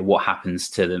what happens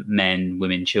to the men,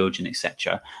 women, children,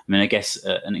 etc. I mean, I guess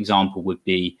an example would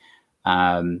be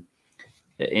in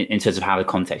terms of how the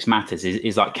context matters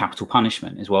is like capital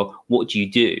punishment as well. What do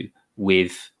you do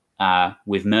with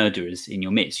murderers in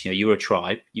your midst? You're a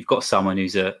tribe, you've got someone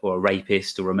who's a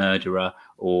rapist or a murderer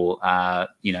or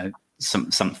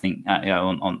something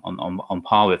on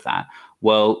par with that.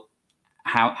 Well,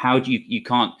 how do you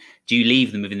can't do you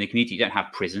leave them within the community? You don't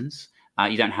have prisons,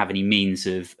 you don't have any means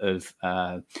of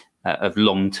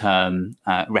long-term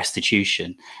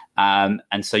restitution,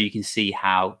 and so you can see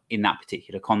how in that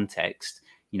particular context,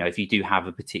 if you do have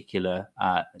a particular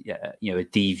a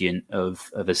deviant of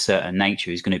a certain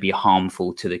nature who's going to be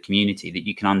harmful to the community, that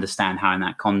you can understand how in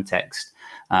that context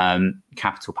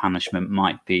capital punishment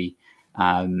might be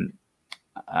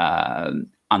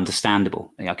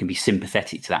understandable. I can be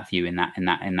sympathetic to that view in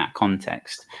that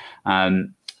context.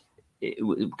 Could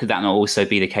that not also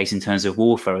be the case in terms of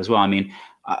warfare as well? I mean,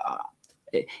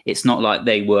 it's not like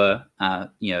they were a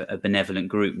benevolent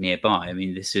group nearby. I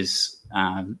mean, this is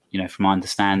from my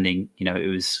understanding, it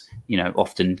was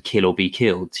often kill or be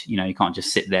killed. You can't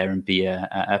just sit there and be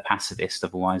a pacifist,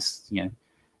 otherwise they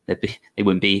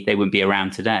wouldn't be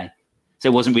around today. So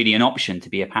it wasn't really an option to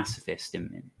be a pacifist.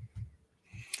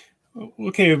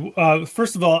 Okay,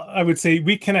 first of all, I would say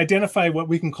we can identify what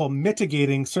we can call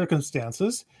mitigating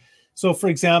circumstances. So, for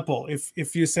example,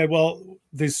 if you said, well,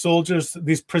 these soldiers,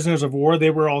 these prisoners of war, they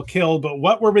were all killed, but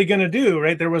what were we going to do,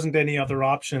 right? There wasn't any other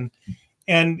option.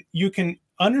 And you can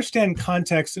understand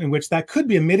context in which that could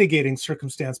be a mitigating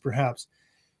circumstance, perhaps.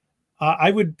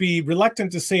 I would be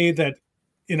reluctant to say that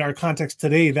in our context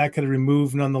today, that could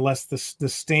remove, nonetheless, the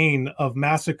stain of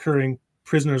massacring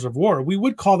prisoners of war. We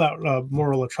would call that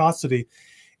moral atrocity.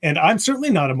 And I'm certainly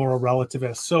not a moral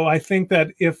relativist. So I think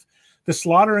that if the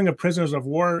slaughtering of prisoners of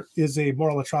war is a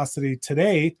moral atrocity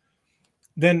today,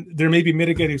 then there may be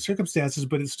mitigating circumstances,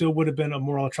 but it still would have been a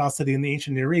moral atrocity in the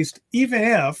ancient Near East, even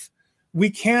if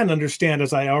we can understand,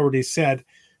 as I already said,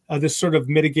 this sort of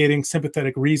mitigating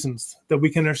sympathetic reasons, that we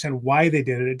can understand why they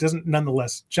did it. It doesn't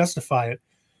nonetheless justify it.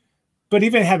 But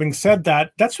even having said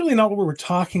that, that's really not what we're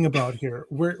talking about here.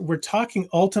 We're talking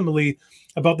ultimately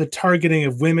about the targeting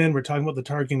of women. We're talking about the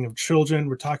targeting of children.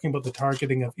 We're talking about the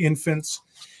targeting of infants.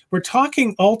 We're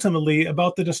talking ultimately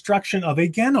about the destruction of a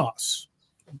genos,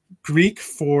 Greek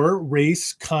for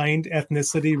race, kind,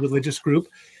 ethnicity, religious group.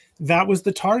 That was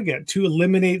the target, to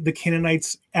eliminate the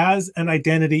Canaanites as an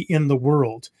identity in the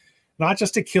world, not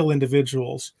just to kill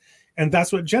individuals. And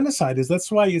that's what genocide is.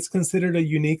 That's why it's considered a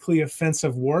uniquely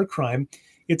offensive war crime.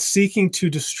 It's seeking to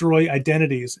destroy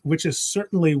identities, which is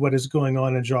certainly what is going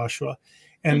on in Joshua.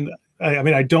 And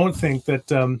I don't think that,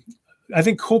 I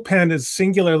think Copan is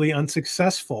singularly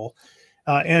unsuccessful,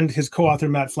 and his co-author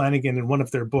Matt Flanagan in one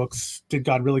of their books, Did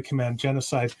God Really Command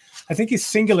Genocide? I think he's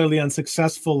singularly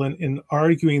unsuccessful in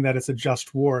arguing that it's a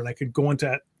just war. And I could go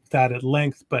into that at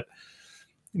length, but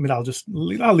I'll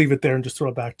leave it there and just throw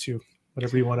it back to you,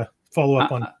 whatever you want to follow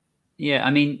up on. Yeah,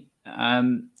 I mean,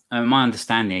 my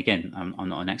understanding, again, I'm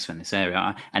not an expert in this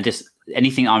area, and just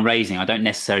anything I'm raising, I don't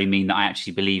necessarily mean that I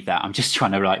actually believe that. I'm just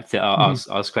trying to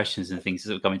ask questions and things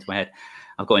that have come into my head.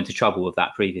 I've got into trouble with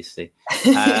that previously.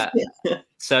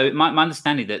 So my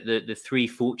understanding that the three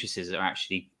fortresses are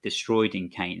actually destroyed in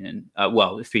Canaan.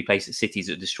 The three cities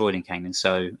that are destroyed in Canaan.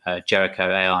 So Jericho,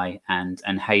 Ai,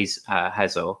 and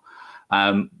Hazor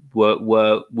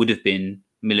would have been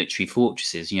military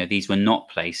fortresses. These were not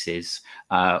places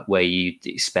where you'd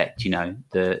expect, your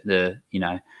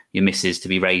missus to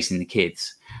be raising the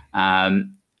kids.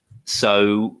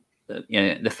 So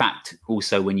the fact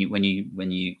also when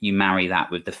you marry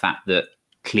that with the fact that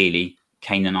clearly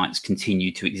Canaanites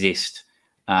continue to exist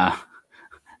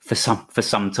for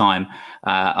some time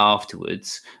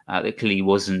afterwards, that clearly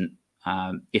wasn't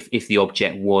if the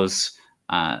object was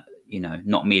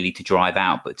not merely to drive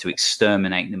out, but to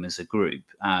exterminate them as a group.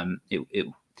 It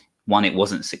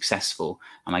wasn't successful.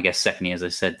 And I guess secondly, as I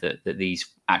said, that these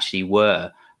actually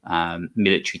were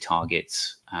military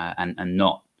targets and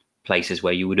not places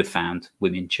where you would have found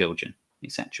women, children,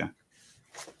 etc.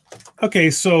 Okay,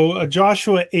 so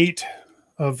Joshua 8,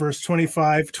 verse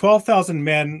 25, 12,000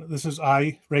 men, this is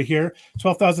I right here,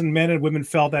 12,000 men and women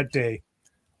fell that day,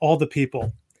 all the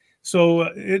people. So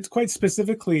it quite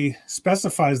specifically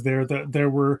specifies there that there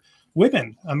were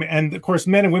women. I mean, and of course,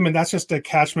 men and women, that's just a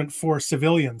catchment for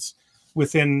civilians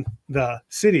within the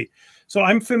city. So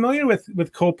I'm familiar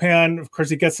with Copan. Of course,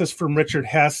 he gets this from Richard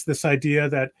Hess, this idea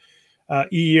that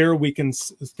Eir, we can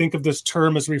think of this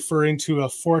term as referring to a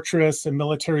fortress, a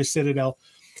military citadel.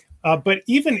 But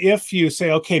even if you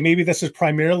say, okay, maybe this is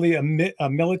primarily a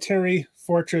military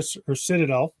fortress or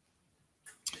citadel,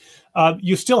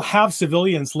 you still have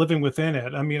civilians living within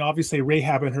it. I mean, obviously,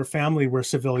 Rahab and her family were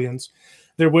civilians.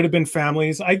 There would have been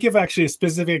families. I give actually a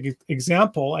specific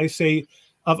example. I say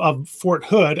of Fort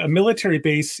Hood, a military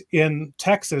base in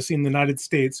Texas in the United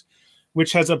States,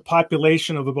 which has a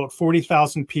population of about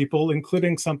 40,000 people,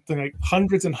 including something like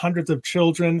hundreds and hundreds of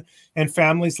children and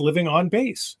families living on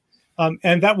base.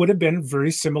 And that would have been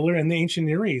very similar in the ancient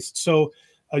Near East. So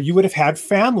you would have had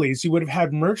families, you would have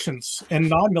had merchants and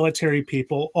non-military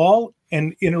people all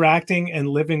and interacting and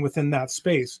living within that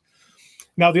space.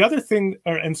 Now, the other thing,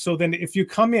 and so then if you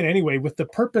come in anyway with the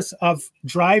purpose of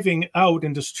driving out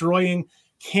and destroying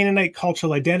Canaanite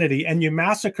cultural identity and you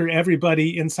massacre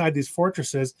everybody inside these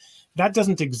fortresses, that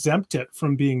doesn't exempt it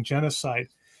from being genocide.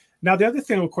 Now, the other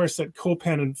thing, of course, that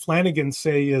Copan and Flanagan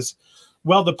say is,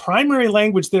 well, the primary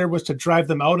language there was to drive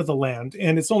them out of the land,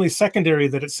 and it's only secondary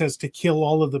that it says to kill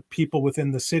all of the people within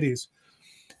the cities.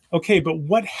 Okay, but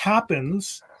what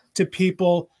happens to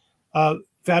people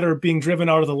that are being driven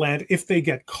out of the land if they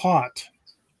get caught,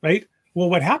 right?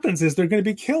 Well, what happens is they're going to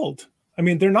be killed. I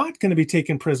mean, they're not going to be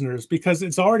taken prisoners because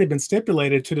it's already been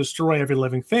stipulated to destroy every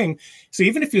living thing. So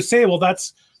even if you say, well,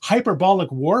 that's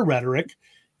hyperbolic war rhetoric,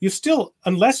 you still,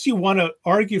 unless you want to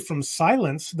argue from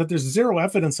silence that there's zero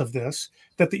evidence of this,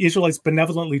 that the Israelites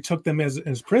benevolently took them as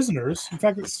prisoners, in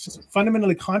fact, it's just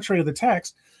fundamentally contrary to the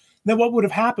text, then what would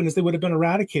have happened is they would have been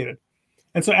eradicated.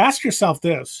 And so ask yourself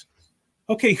this,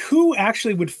 okay, who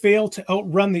actually would fail to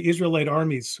outrun the Israelite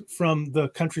armies from the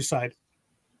countryside?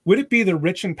 Would it be the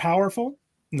rich and powerful?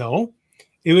 No.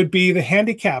 It would be the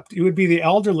handicapped. It would be the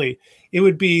elderly. It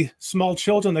would be small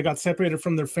children that got separated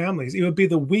from their families. It would be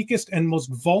the weakest and most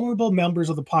vulnerable members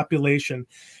of the population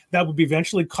that would be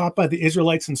eventually caught by the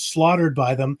Israelites and slaughtered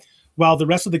by them while the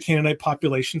rest of the Canaanite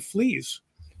population flees.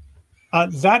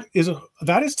 That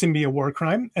is to me a war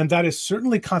crime, and that is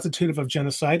certainly constitutive of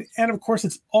genocide. And of course,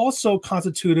 it's also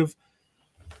constitutive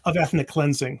of ethnic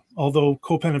cleansing, although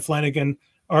Copan and Flanagan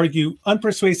argue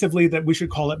unpersuasively that we should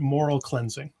call it moral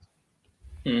cleansing.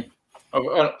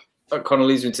 That kind of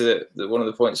leads me to one of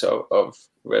the points I've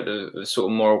read of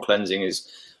sort of moral cleansing is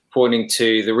pointing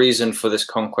to the reason for this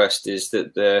conquest is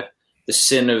that the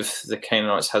sin of the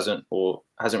Canaanites hasn't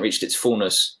reached its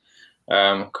fullness.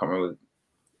 I can't remember.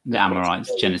 The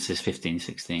Amorites, Genesis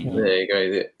 15:16. There you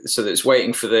go. So that it's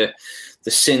waiting for the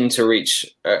sin to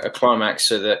reach a climax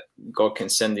so that God can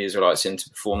send the Israelites in to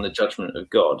perform the judgment of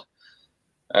God.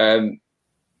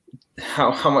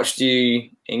 How much do you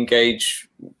engage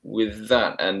with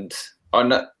that? And I'm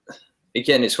not,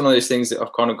 again, it's one of those things that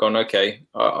I've kind of gone, okay,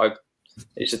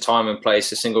 it's a time and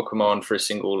place, a single command for a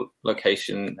single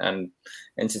location and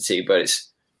entity, but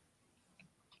it's,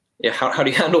 yeah, how do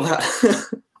you handle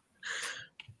that?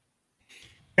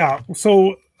 Yeah,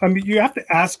 so I mean, you have to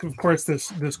ask, of course,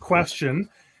 this question: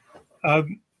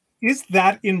 is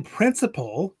that in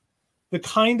principle the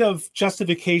kind of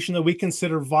justification that we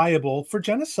consider viable for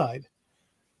genocide?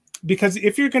 Because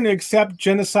if you're going to accept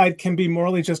genocide can be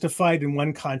morally justified in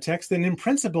one context, then in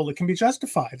principle it can be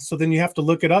justified. So then you have to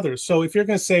look at others. So if you're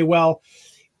going to say, well,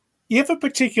 if a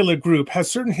particular group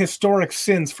has certain historic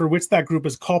sins for which that group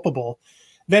is culpable,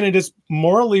 then it is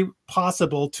morally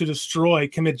possible to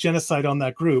commit genocide on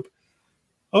that group.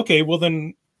 Okay, well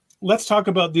then let's talk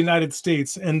about the United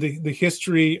States and the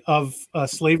history of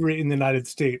slavery in the United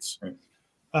States.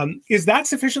 Is that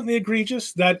sufficiently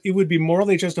egregious that it would be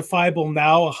morally justifiable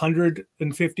now,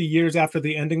 150 years after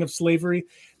the ending of slavery,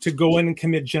 to go in and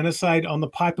commit genocide on the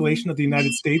population of the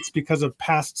United States because of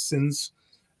past sins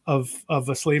of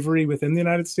slavery within the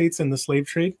United States and the slave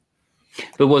trade?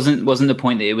 But wasn't the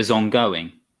point that it was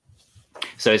ongoing?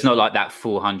 So it's not like that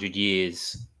 400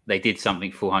 years, they did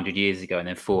something 400 years ago and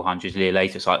then 400 years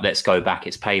later, it's like, let's go back,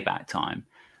 it's payback time.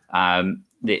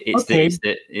 It's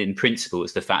that in principle,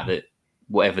 it's the fact that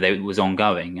whatever was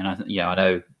ongoing. And I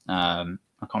know, I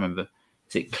can't remember,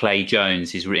 is it Clay Jones?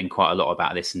 He's written quite a lot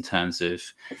about this in terms of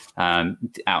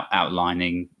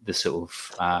outlining the sort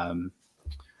of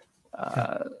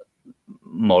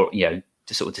more, the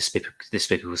sort of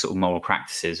despicable sort of moral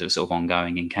practices that were sort of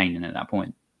ongoing in Canaan at that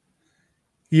point.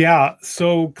 Yeah.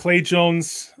 So Clay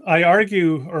Jones, I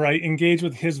argue or I engage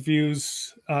with his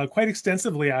views quite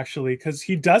extensively, actually, because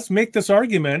he does make this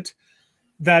argument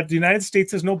that the United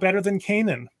States is no better than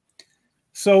Canaan.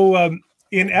 So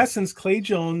in essence, Clay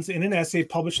Jones, in an essay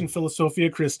published in Philosophia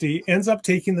Christi, ends up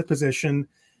taking the position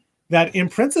that in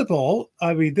principle,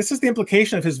 I mean, this is the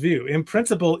implication of his view. In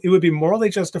principle, it would be morally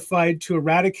justified to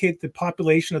eradicate the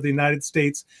population of the United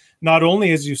States, not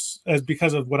only as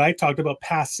because of what I talked about,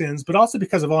 past sins, but also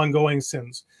because of ongoing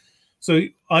sins. So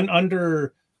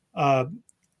under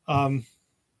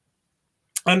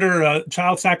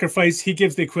child sacrifice, he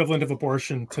gives the equivalent of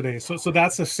abortion today. So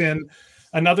that's a sin.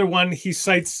 Another one, he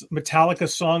cites Metallica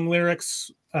song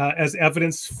lyrics as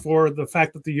evidence for the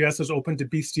fact that the U.S. is open to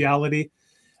bestiality.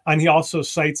 And he also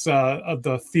cites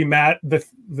the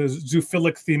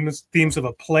zoophilic themes of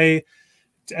a play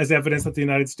as evidence that the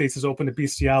United States is open to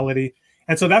bestiality.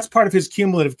 And so that's part of his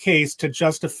cumulative case to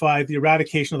justify the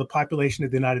eradication of the population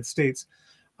of the United States.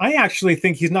 I actually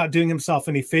think he's not doing himself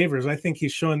any favors. I think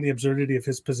he's showing the absurdity of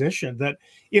his position, that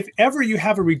if ever you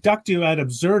have a reductio ad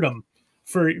absurdum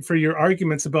for your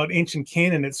arguments about ancient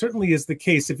Canaan, it certainly is the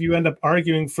case if you end up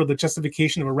arguing for the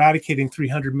justification of eradicating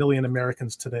 300 million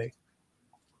Americans today.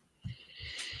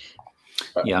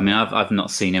 Yeah, I mean, I've not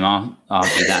seen him argue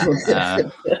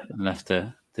that. I'll have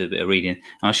to do a bit of reading.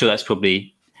 I'm sure that's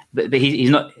probably, but he's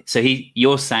not. So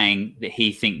you're saying that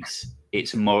he thinks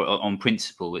it's more on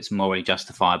principle, it's morally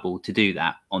justifiable to do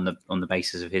that on the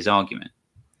basis of his argument.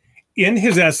 In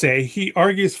his essay, he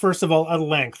argues, first of all, at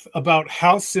length about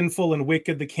how sinful and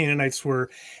wicked the Canaanites were.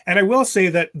 And I will say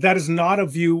that that is not a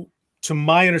view, to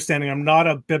my understanding, I'm not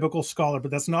a biblical scholar,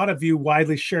 but that's not a view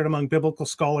widely shared among biblical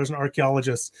scholars and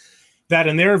archaeologists, that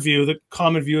in their view, the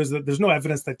common view is that there's no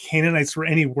evidence that Canaanites were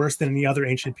any worse than any other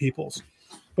ancient peoples.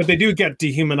 But they do get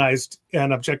dehumanized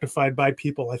and objectified by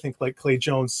people, I think, like Clay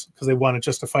Jones, because they want to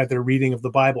justify their reading of the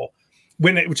Bible.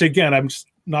 Which again, I'm just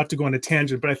not to go on a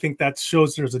tangent, but I think that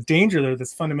shows there's a danger there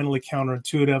that's fundamentally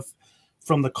counterintuitive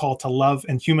from the call to love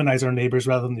and humanize our neighbors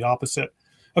rather than the opposite.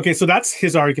 Okay, so that's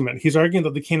his argument. He's arguing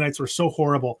that the Canaanites were so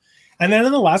horrible. And then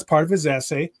in the last part of his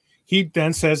essay, he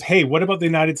then says, hey, what about the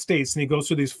United States? And he goes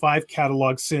through these 5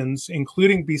 catalog sins,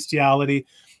 including bestiality,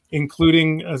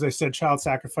 including, as I said, child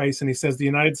sacrifice. And he says the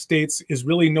United States is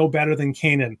really no better than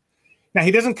Canaan. Now,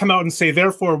 he doesn't come out and say,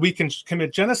 therefore, we can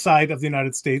commit genocide of the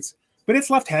United States, but it's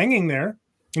left hanging there.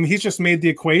 I mean, he's just made the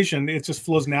equation. It just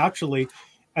flows naturally.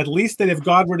 At least that if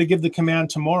God were to give the command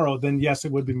tomorrow, then yes,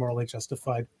 it would be morally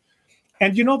justified.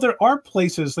 And, you know, there are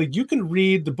places, like you can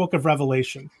read the book of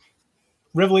Revelation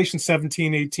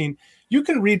 17, 18. You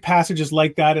can read passages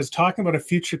like that as talking about a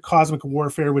future cosmic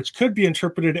warfare, which could be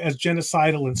interpreted as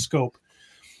genocidal in scope.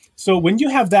 So when you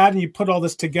have that and you put all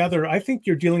this together, I think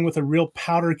you're dealing with a real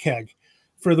powder keg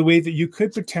for the way that you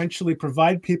could potentially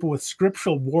provide people with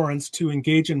scriptural warrants to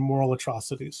engage in moral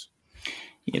atrocities.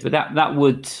 Yeah, but that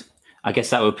would, I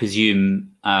guess that would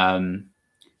presume an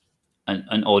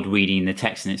odd reading in the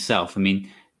text in itself. I mean,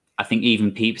 I think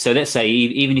even people, so let's say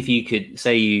even if you could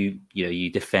say you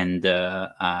defend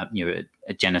a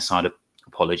genocide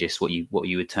apologist, what you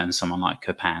would term someone like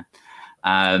Copan,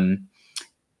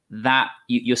 that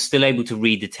you're still able to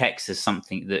read the text as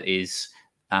something that is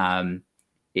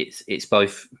it's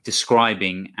both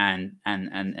describing and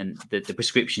the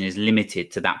prescription is limited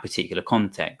to that particular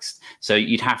context. So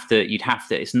you'd have to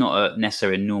it's not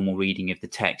necessarily a normal reading of the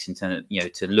text in terms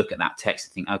of, to look at that text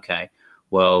and think, okay,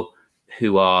 well,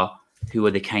 who are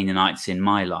the Canaanites in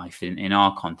my life in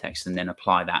our context, and then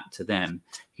apply that to them,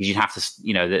 because you'd have to,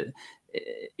 that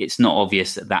it's not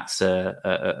obvious that that's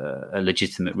a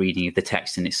legitimate reading of the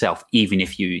text in itself, even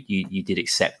if you did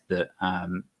accept that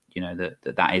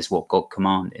that is what God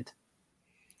commanded.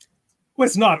 Well,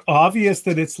 it's not obvious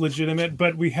that it's legitimate,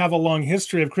 but we have a long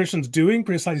history of Christians doing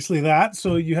precisely that.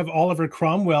 So you have Oliver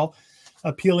Cromwell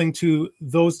appealing to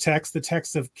those texts, the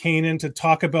texts of Canaan, to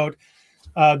talk about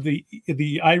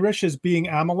the Irish as being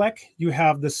Amalek. You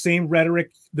have the same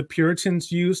rhetoric the Puritans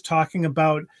used, talking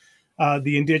about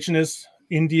the indigenous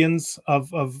Indians of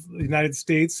the United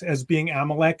States as being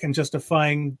Amalek and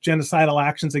justifying genocidal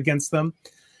actions against them.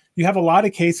 You have a lot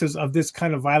of cases of this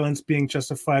kind of violence being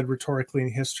justified rhetorically in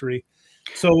history.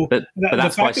 So, but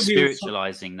that's by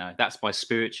spiritualizing, though. That's by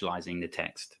spiritualizing the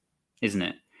text, isn't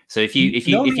it? So if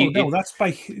that's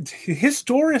by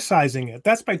historicizing it.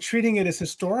 That's by treating it as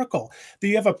historical.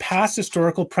 You have a past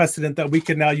historical precedent that we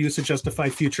can now use to justify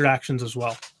future actions as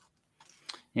well.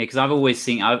 Yeah, because I've always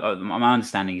seen. My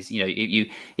understanding is,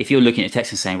 if you're looking at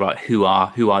text and saying, right, who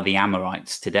are the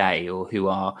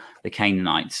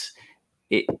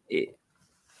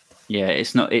Yeah,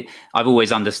 it's not. I've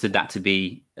always understood that to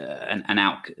be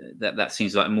that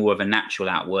seems like more of a natural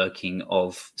outworking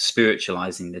of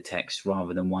spiritualizing the text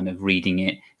rather than one of reading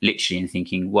it literally and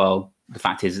thinking, well, the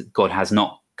fact is God has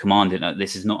not commanded.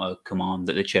 This is not a command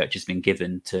that the church has been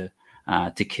given to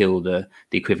kill the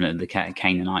equivalent of the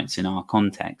Canaanites in our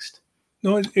context.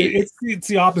 No, it's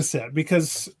the opposite,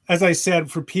 because, as I said,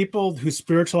 for people who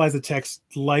spiritualize the text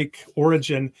like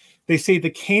Origen, they say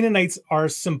the Canaanites are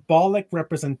symbolic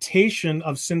representation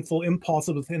of sinful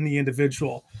impulses within the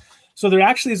individual. So there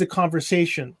actually is a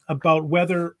conversation about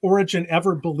whether Origen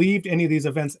ever believed any of these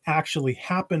events actually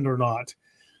happened or not.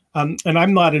 And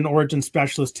I'm not an Origen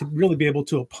specialist to really be able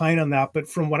to opine on that. But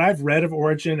from what I've read of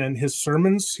Origen and his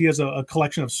sermons, he has a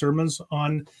collection of sermons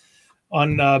on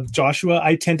Joshua.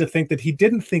 I tend to think that he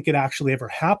didn't think it actually ever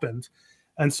happened.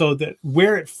 And so that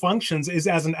where it functions is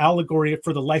as an allegory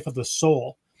for the life of the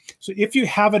soul. So if you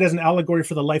have it as an allegory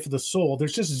for the life of the soul,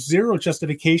 there's just zero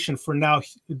justification for now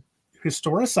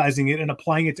historicizing it and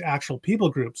applying it to actual people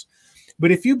groups.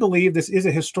 But if you believe this is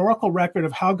a historical record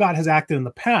of how God has acted in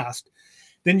the past,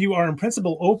 then you are in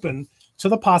principle open to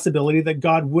the possibility that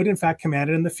God would in fact command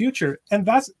it in the future. And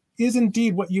that is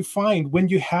indeed what you find when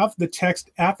you have the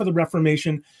text after the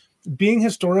Reformation being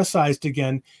historicized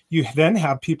again. You then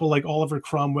have people like Oliver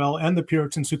Cromwell and the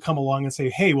Puritans who come along and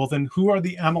say, hey, well, then who are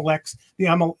the Amalekites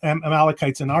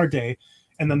in our day?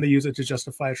 And then they use it to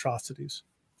justify atrocities.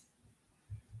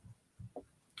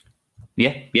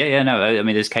 Yeah. No, I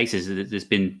mean, there's cases. There's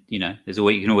been, you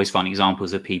can always find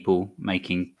examples of people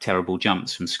making terrible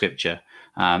jumps from Scripture.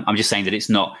 I'm just saying that it's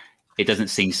not. It doesn't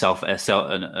seem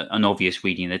an obvious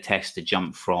reading of the text to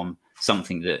jump from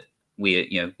something that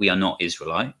we are not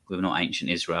Israelite. We're not ancient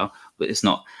Israel, but it's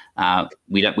not.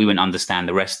 We wouldn't understand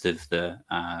the rest of the.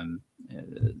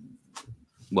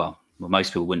 Well, most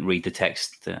people wouldn't read the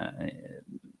text.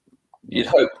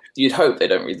 You'd hope they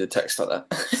don't read the text like that.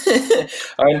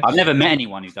 I've never met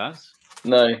anyone who does.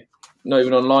 No, not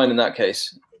even online in that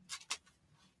case.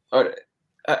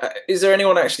 Is there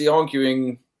anyone actually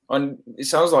arguing? It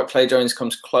sounds like Clay Jones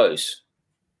comes close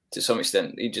to some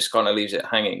extent. He just kind of leaves it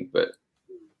hanging. But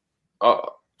I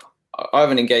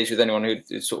haven't engaged with anyone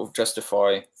who sort of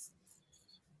justify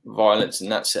violence in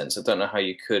that sense. I don't know how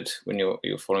you could when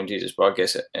you're following Jesus, but I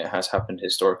guess it has happened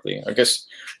historically. I guess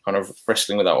kind of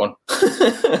wrestling with that one.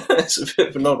 It's a bit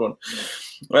of an odd one.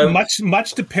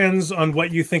 Much depends on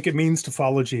what you think it means to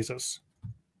follow Jesus.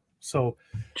 So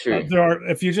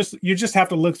if you just have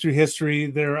to look through history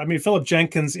there. I mean, Philip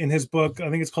Jenkins in his book, I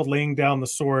think it's called Laying Down the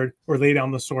Sword or Lay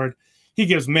Down the Sword. He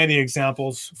gives many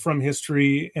examples from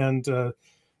history, and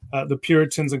the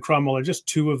Puritans and Cromwell are just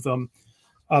two of them,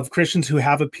 of Christians who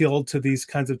have appealed to these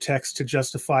kinds of texts to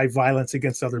justify violence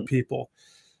against other people.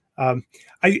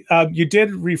 You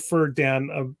did refer,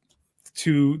 Dan,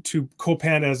 to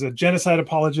Copan as a genocide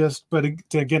apologist, but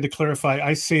again, to clarify,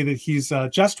 I say that he's a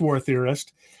just war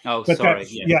theorist. Oh, but sorry.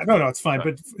 No, it's fine.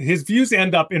 Sorry. But his views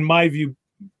end up, in my view,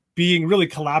 being really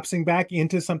collapsing back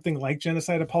into something like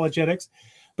genocide apologetics.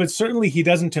 But certainly he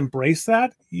doesn't embrace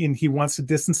that, and he wants to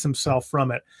distance himself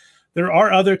from it. There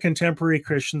are other contemporary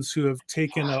Christians who have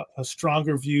taken a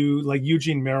stronger view, like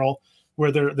Eugene Merrill,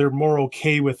 where they're more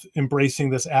okay with embracing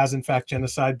this as, in fact,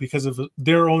 genocide because of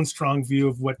their own strong view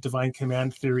of what divine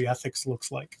command theory ethics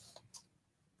looks like.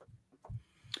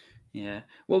 Yeah.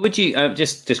 What would you,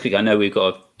 just quickly, I know we've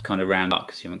got to kind of round up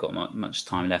because you haven't got much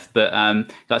time left, but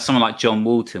like someone like John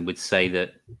Walton would say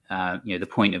that, the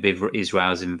point of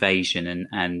Israel's invasion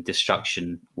and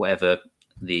destruction, whatever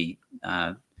the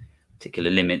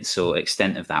particular limits or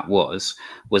extent of that was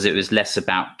it was less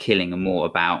about killing and more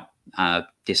about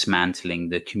dismantling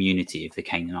the community of the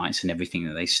Canaanites and everything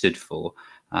that they stood for.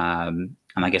 And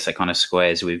I guess that kind of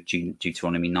squares with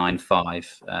Deuteronomy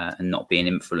 9:5 and not being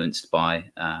influenced by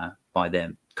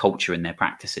their culture and their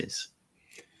practices.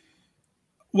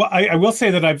 Well, I will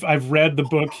say that I've read the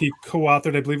book he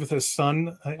co-authored, I believe, with his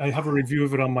son. I have a review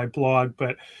of it on my blog,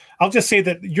 but I'll just say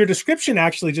that your description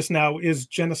actually just now is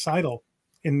genocidal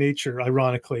in nature,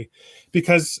 ironically,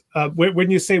 because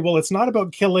when you say, well, it's not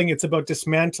about killing, it's about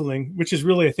dismantling, which is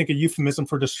really, I think, a euphemism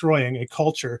for destroying a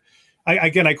culture.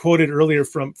 I quoted earlier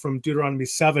from Deuteronomy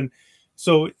 7.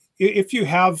 So if you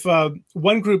have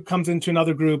one group comes into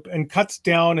another group and cuts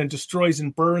down and destroys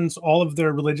and burns all of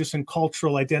their religious and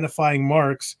cultural identifying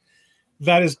marks,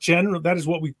 that is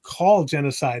what we call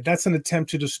genocide. That's an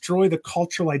attempt to destroy the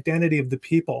cultural identity of the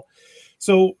people.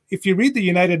 So if you read the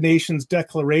United Nations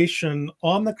Declaration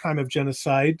on the Crime of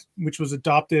Genocide, which was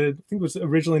adopted, I think it was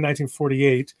originally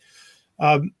 1948,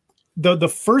 the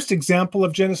first example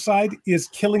of genocide is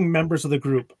killing members of the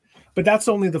group. But that's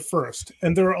only the first.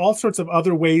 And there are all sorts of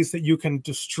other ways that you can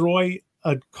destroy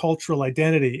a cultural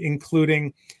identity,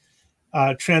 including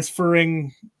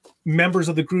transferring members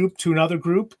of the group to another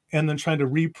group and then trying to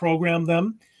reprogram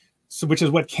them. So, which is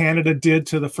what Canada did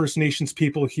to the First Nations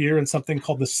people here in something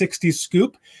called the 60s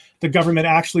Scoop. The government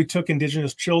actually took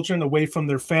Indigenous children away from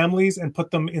their families and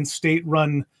put them in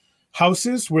state-run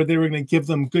houses where they were going to give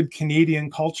them good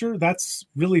Canadian culture. That's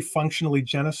really functionally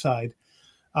genocide.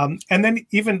 And then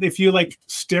even if you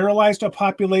sterilized a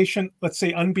population, let's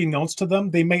say unbeknownst to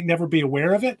them, they might never be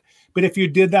aware of it. But if you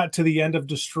did that to the end of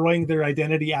destroying their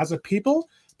identity as a people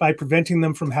by preventing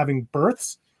them from having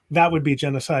births, that would be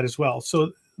genocide as well.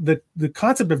 So the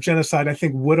concept of genocide, I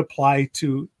think, would apply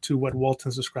to what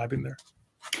Walton's describing there.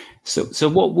 So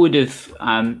what would have,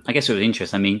 I guess it was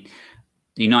interesting. I mean,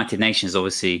 the United Nations,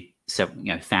 obviously,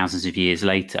 thousands of years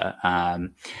later.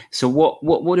 So what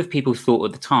would have people thought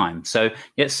at the time? So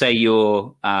let's say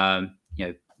you're,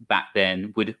 back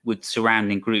then, would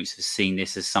surrounding groups have seen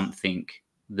this as something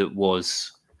that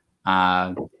was, would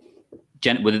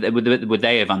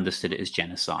they have understood it as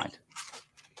genocide?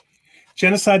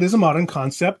 Genocide is a modern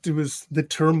concept. The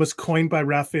term was coined by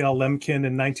Raphael Lemkin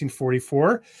in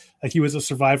 1944. He was a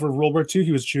survivor of World War II.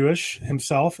 He was Jewish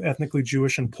himself, ethnically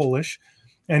Jewish and Polish.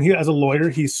 And he, as a lawyer,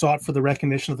 he sought for the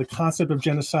recognition of the concept of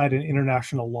genocide in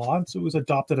international law. And so it was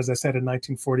adopted, as I said, in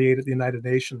 1948 at the United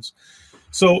Nations.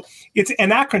 So it's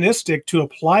anachronistic to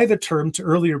apply the term to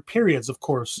earlier periods, of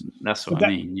course. That's what I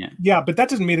mean, yeah. Yeah, but that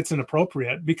doesn't mean it's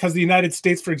inappropriate, because the United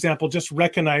States, for example, just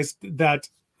recognized that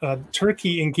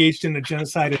Turkey engaged in a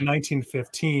genocide in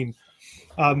 1915.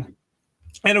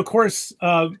 And of course,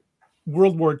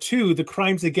 World War II, the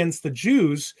crimes against the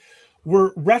Jews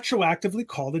were retroactively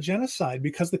called a genocide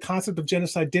because the concept of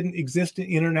genocide didn't exist in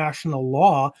international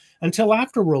law until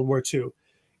after World War II.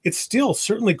 It still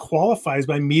certainly qualifies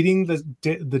by meeting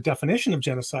the definition of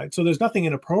genocide. So there's nothing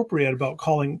inappropriate about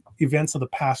calling events of the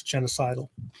past genocidal.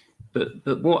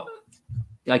 But what,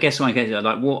 I guess what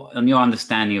on your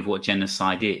understanding of what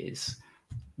genocide is,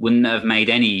 wouldn't have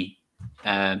made any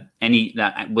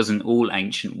that wasn't all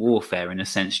ancient warfare in a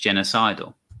sense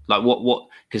genocidal? Like what?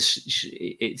 Because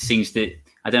it seems that,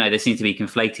 I don't know, there seems to be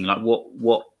conflating. Like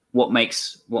what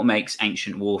makes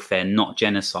ancient warfare not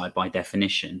genocide by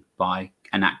definition, by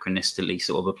anachronistically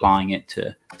sort of applying it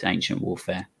to ancient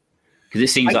warfare? Because it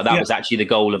seems like that was actually the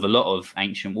goal of a lot of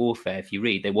ancient warfare. If you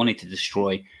read, they wanted to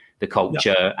destroy the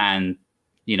culture and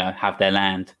have their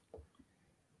land.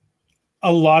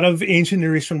 A lot of ancient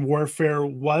Near Eastern warfare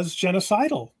was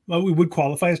genocidal. Well, we would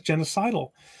qualify as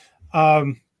genocidal.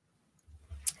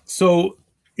 So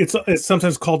it's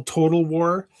sometimes called total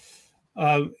war.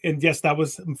 And yes, that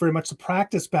was very much the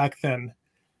practice back then.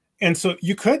 And so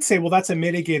you could say, well, that's a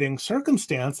mitigating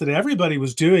circumstance that everybody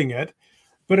was doing it.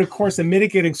 But of course, a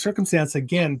mitigating circumstance,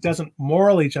 again, doesn't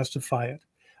morally justify it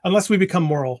unless we become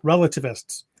moral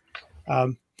relativists.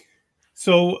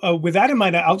 So with that in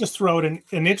mind, I'll just throw out an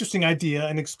interesting idea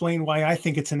and explain why I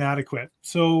think it's inadequate.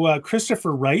 So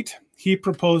Christopher Wright, he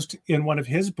proposed in one of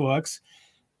his books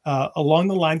along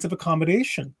the lines of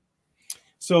accommodation.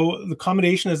 So the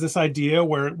accommodation is this idea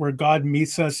where God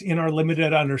meets us in our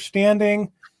limited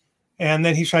understanding, and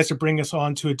then he tries to bring us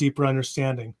on to a deeper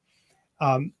understanding.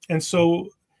 And so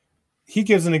he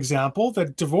gives an example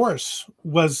that divorce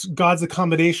was God's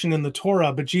accommodation in the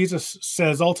Torah, but Jesus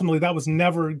says ultimately that was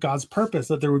never God's purpose,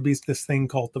 that there would be this thing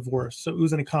called divorce. So it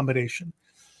was an accommodation.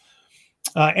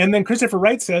 And then Christopher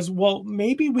Wright says, well,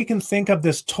 maybe we can think of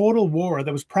this total war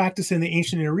that was practiced in the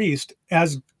ancient Near East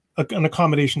as an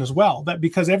accommodation as well, that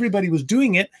because everybody was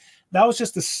doing it, that was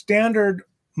just the standard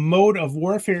mode of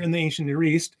warfare in the ancient Near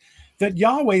East, that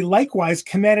Yahweh likewise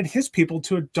commanded his people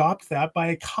to adopt that by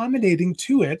accommodating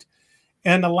to it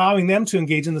and allowing them to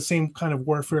engage in the same kind of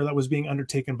warfare that was being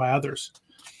undertaken by others.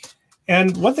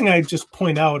 And one thing I just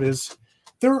point out is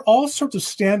there are all sorts of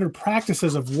standard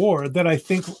practices of war that I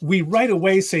think we right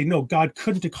away say, no, God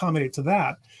couldn't accommodate to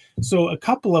that. So a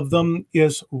couple of them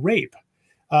is rape.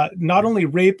 Not only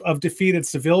rape of defeated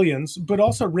civilians, but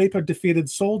also rape of defeated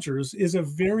soldiers is a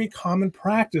very common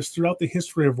practice throughout the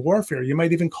history of warfare. You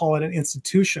might even call it an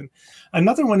institution.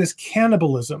 Another one is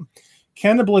cannibalism.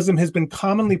 Cannibalism has been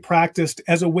commonly practiced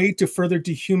as a way to further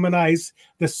dehumanize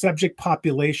the subject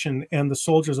population and the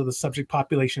soldiers of the subject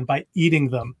population by eating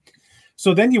them.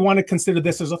 So then you want to consider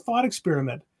this as a thought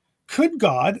experiment. Could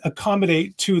God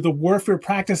accommodate to the warfare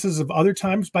practices of other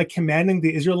times by commanding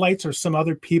the Israelites or some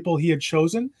other people he had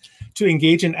chosen to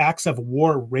engage in acts of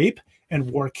war rape and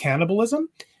war cannibalism?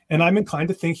 And I'm inclined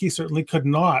to think he certainly could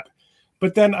not.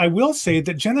 But then I will say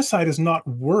that genocide is not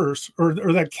worse,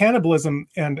 or that cannibalism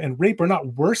and rape are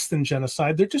not worse than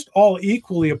genocide. They're just all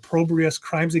equally opprobrious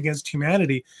crimes against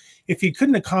humanity. If he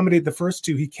couldn't accommodate the first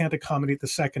two, he can't accommodate the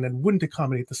second, and wouldn't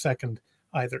accommodate the second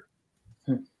either.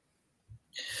 And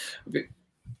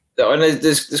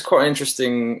there's quite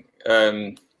interesting.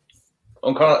 I'm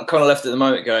kind of left at the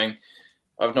moment going,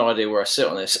 I have no idea where I sit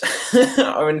on this.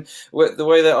 I mean, the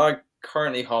way that I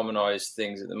currently harmonize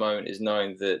things at the moment is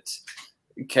knowing that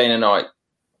Canaanite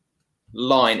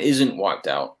line isn't wiped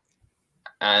out,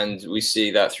 and we see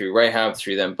that through Rahab,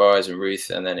 through then Boaz and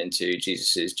Ruth, and then into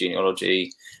Jesus's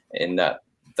genealogy, in that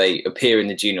they appear in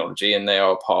the genealogy and they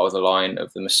are part of the line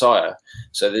of the Messiah.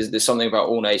 So there's something about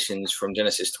all nations from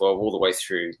Genesis 12 all the way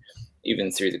through,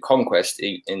 even through the conquest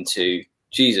into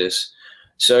Jesus.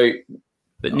 So,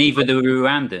 but neither the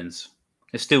Rwandans.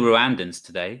 There's still Rwandans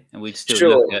today, and we'd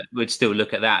still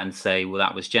look at that and say, well,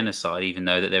 that was genocide, even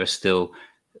though that there are still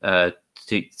Tutsi,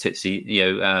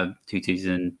 Tutsis,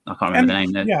 and I can't remember the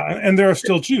name. Yeah, and there are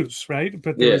still Jews, right?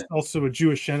 But there is also a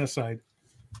Jewish genocide.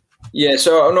 Yeah,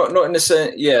 so I'm not in the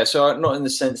sense. Yeah, so I'm not in the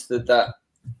sense that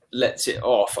lets it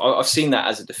off. I've seen that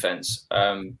as a defense.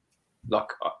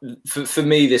 For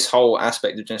me, this whole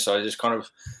aspect of genocide is just kind of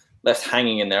left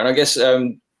hanging in there, and I guess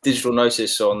Digital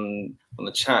Notice on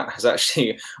the chat has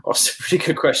actually asked a pretty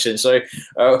good question. So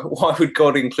why would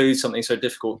God include something so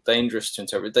difficult, dangerous to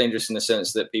interpret? Dangerous in the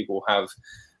sense that people have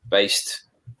based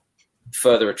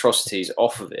further atrocities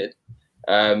off of it.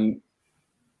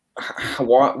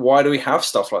 Why do we have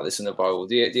stuff like this in the Bible?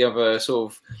 Do you have a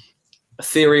sort of a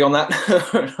theory on that?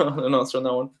 An answer on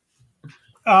that one?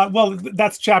 Well,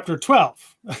 that's chapter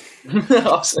 12.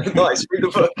 Awesome. Nice. Read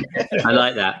the book. I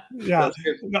like that. Yeah.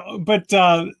 No, but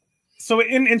so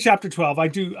in chapter 12, I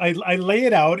lay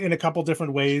it out in a couple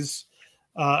different ways.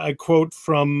 I quote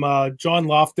from John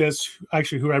Loftus,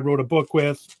 actually, who I wrote a book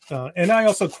with, and I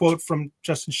also quote from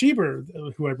Justin Schieber,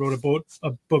 who I wrote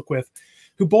a book with,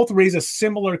 who both raise a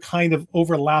similar kind of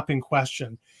overlapping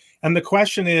question. And the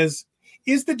question is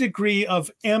the degree of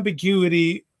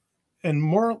ambiguity and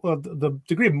the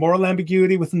degree of moral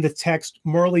ambiguity within the text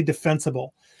morally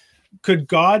defensible? Could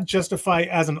God justify,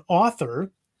 as an author,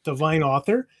 divine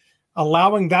author,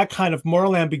 allowing that kind of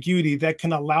moral ambiguity that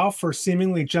can allow for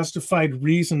seemingly justified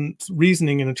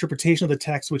reasoning and interpretation of the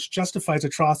text, which justifies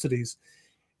atrocities?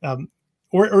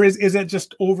 Or is it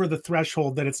just over the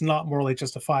threshold that it's not morally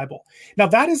justifiable? Now,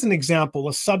 that is an example,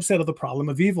 a subset of the problem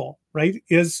of evil, right?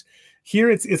 It's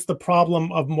the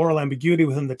problem of moral ambiguity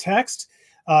within the text,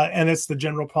 and it's the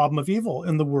general problem of evil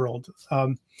in the world.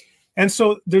 And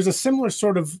so there's a similar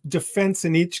sort of defense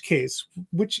in each case,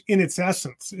 which in its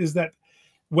essence is that,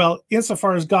 well,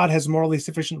 insofar as God has morally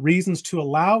sufficient reasons to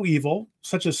allow evil,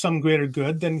 such as some greater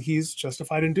good, then he's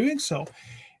justified in doing so.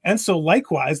 And so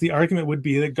likewise, the argument would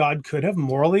be that God could have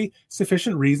morally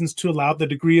sufficient reasons to allow the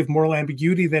degree of moral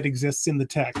ambiguity that exists in the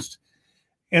text.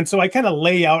 And so I kind of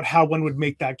lay out how one would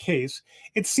make that case.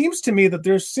 It seems to me that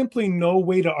there's simply no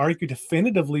way to argue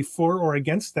definitively for or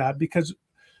against that, because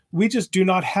we just do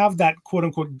not have that quote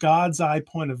unquote God's eye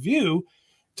point of view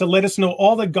to let us know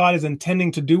all that God is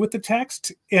intending to do with the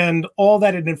text and all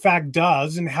that it in fact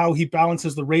does, and how he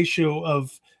balances the ratio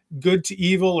of good to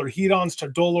evil, or hedons to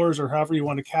dolors, or however you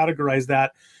want to categorize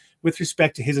that, with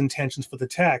respect to his intentions for the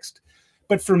text.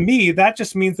 But for me, that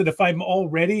just means that if I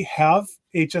already have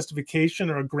a justification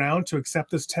or a ground to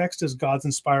accept this text as God's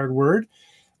inspired word,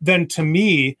 then to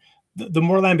me, the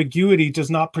moral ambiguity does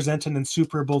not present an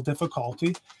insuperable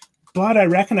difficulty. But I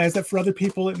recognize that for other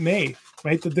people it may,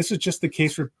 right? That this is just the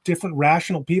case where different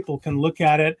rational people can look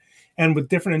at it and with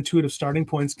different intuitive starting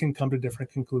points can come to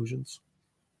different conclusions.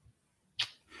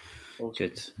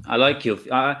 Good. I like your.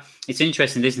 It's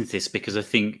interesting listening to this, because I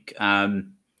think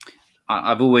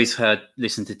I've always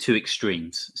listened to two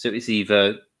extremes. So it's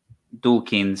either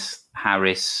Dawkins,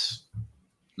 Harris,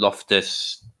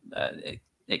 Loftus,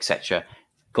 etc.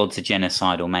 God's a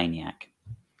genocidal maniac.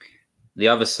 The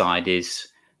other side is,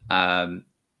 largely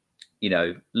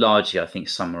I think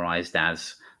summarized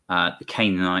as the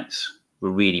Canaanites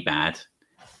were really bad,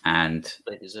 and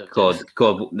God,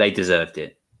 they deserved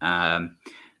it.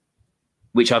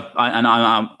 Which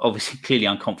I'm obviously clearly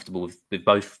uncomfortable with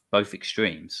both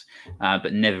extremes,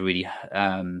 but never really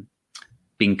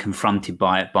been confronted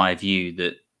by a view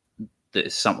that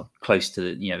is somewhat close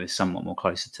to is somewhat more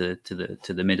closer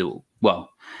to the middle. Well,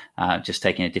 just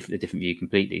taking a different view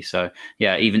completely. So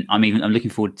yeah, I'm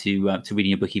looking forward to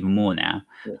reading your book even more now,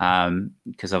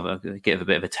 because I've a bit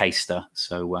of a taster.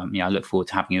 So I look forward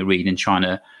to having a read and trying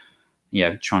to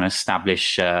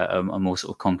establish a more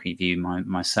sort of concrete view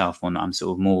myself, one that I'm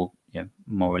sort of more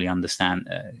morally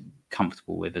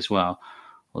comfortable with as well.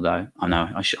 Although I know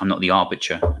I'm not the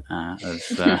arbiter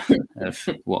of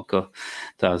what God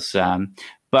does.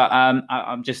 But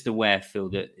I'm just aware, Phil,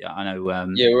 that I know,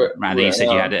 Randy, you said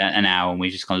you had an hour, and we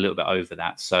just gone a little bit over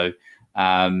that. So,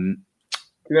 can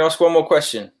we ask one more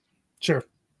question? Sure.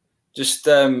 Just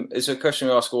it's a question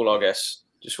we ask all our guests.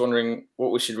 Just wondering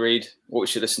what we should read, what we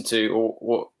should listen to,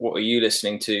 or what are you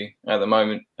listening to at the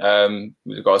moment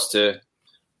with regards to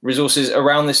resources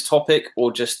around this topic,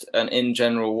 or just in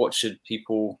general, what should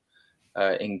people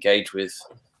engage with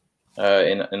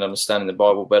in understanding the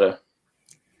Bible better?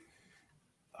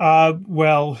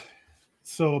 Well,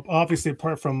 so obviously,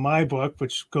 apart from my book,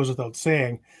 which goes without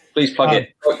saying, please plug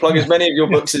it. Plug as many of your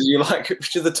books as you like,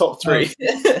 which are the top three.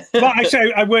 Well,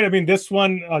 actually, I would. I mean, this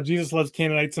one, Jesus Loves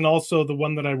Canaanites, and also the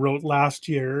one that I wrote last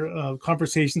year,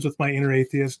 Conversations with My Inner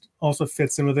Atheist, also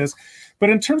fits in with this. But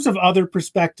in terms of other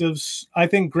perspectives, I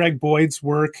think Greg Boyd's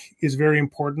work is very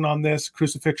important on this,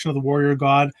 Crucifixion of the Warrior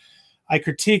God. I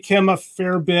critique him a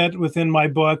fair bit within my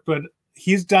book, but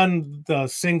he's done the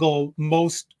single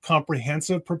most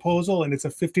comprehensive proposal, and it's a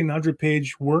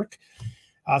 1,500-page work.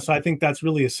 So I think that's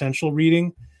really essential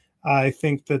reading. I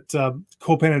think that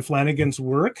Copan and Flanagan's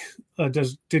work,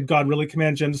 Did God Really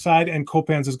Command Genocide, and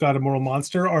Copan's Is God a Moral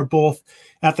Monster, are both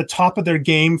at the top of their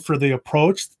game for the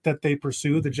approach that they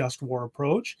pursue, the just war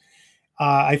approach.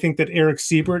 I think that Eric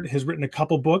Siebert has written a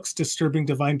couple books, Disturbing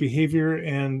Divine Behavior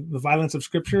and The Violence of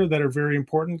Scripture, that are very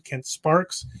important. Kent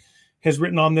Sparks has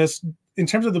written on this. In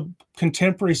terms of the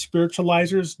contemporary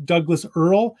spiritualizers, Douglas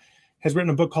Earle has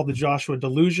written a book called The Joshua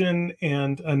Delusion,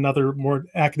 and another more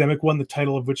academic one, the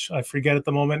title of which I forget at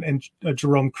the moment, and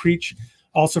Jerome Creech,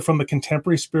 also from a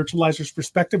contemporary spiritualizer's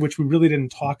perspective, which we really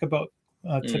didn't talk about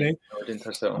today. I didn't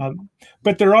touch that one.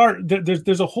 But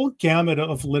there's a whole gamut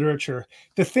of literature.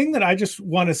 The thing that I just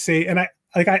want to say, and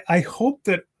I hope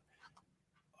that,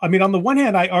 I mean, on the one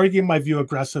hand, I argue my view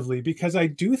aggressively, because I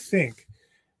do think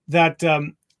that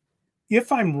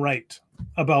if I'm right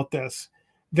about this,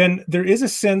 then there is a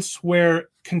sense where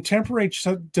contemporary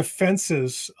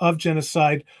defenses of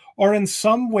genocide are in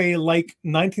some way like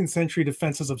 19th century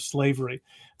defenses of slavery,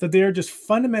 that they are just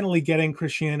fundamentally getting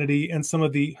Christianity and some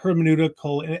of the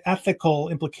hermeneutical and ethical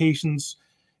implications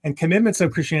and commitments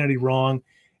of Christianity wrong,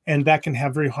 and that can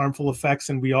have very harmful effects,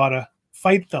 and we ought to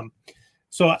fight them.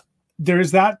 So there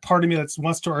is that part of me that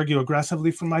wants to argue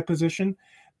aggressively from my position.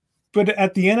 But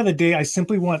at the end of the day, I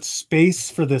simply want space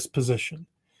for this position,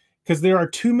 because there are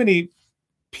too many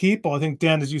people. I think,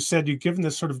 Dan, as you said, you've given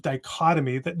this sort of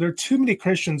dichotomy, that there are too many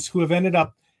Christians who have ended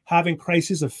up having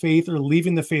crises of faith or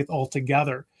leaving the faith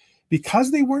altogether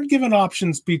because they weren't given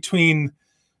options between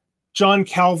John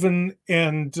Calvin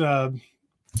and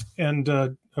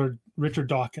Richard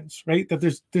Dawkins, right? That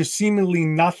there's seemingly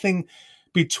nothing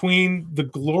between the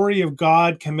glory of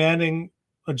God commanding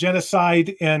a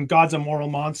genocide and God's a moral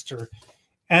monster.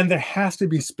 And there has to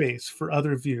be space for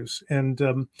other views. And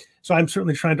so I'm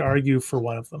certainly trying to argue for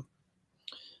one of them.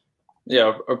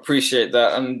 Yeah, I appreciate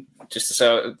that. And just to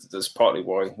say, that's partly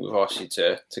why we've asked you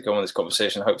to come on this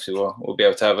conversation. Hopefully we'll be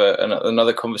able to have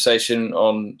another conversation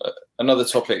on another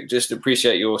topic. Just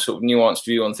appreciate your sort of nuanced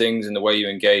view on things and the way you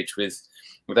engage with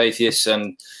atheists,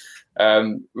 and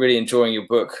really enjoying your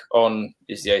book on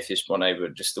Is the Atheist My Neighbor?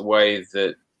 Just the way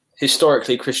that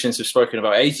historically Christians have spoken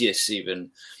about atheists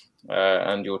even,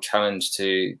 and your challenge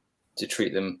to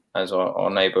treat them as our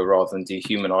neighbor rather than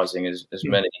dehumanizing as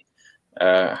many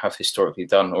have historically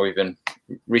done, or even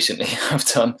recently have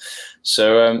done.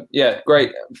 So yeah,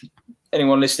 great.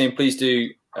 Anyone listening, please do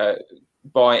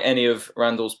buy any of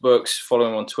Randall's books. Follow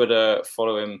him on Twitter.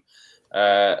 Follow him.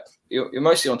 You're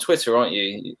mostly on Twitter, aren't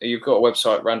you? You've got a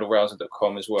website,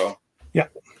 randallrouser.com, as well. Yeah.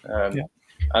 Yeah.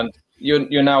 And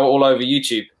you're now all over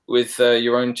YouTube with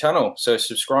your own channel, so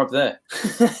subscribe there.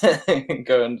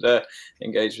 Go and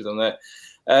engage with them there.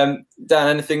 Dan,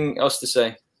 anything else to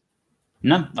say?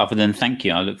 No, other than thank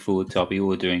you. I look forward to, I'll be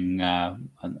ordering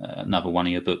another one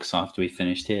of your books after we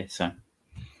finished here. So,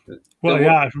 well,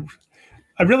 yeah,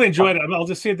 I really enjoyed it. I'll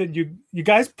just say that you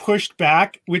guys pushed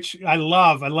back, which I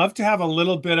love. I love to have a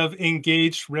little bit of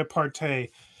engaged repartee.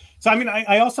 So, I mean,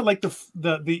 I also like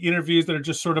the interviews that are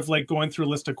just sort of like going through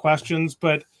a list of questions,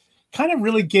 but kind of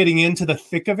really getting into the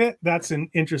thick of it. That's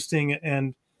interesting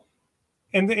and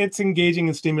it's engaging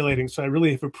and stimulating. So I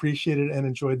really have appreciated and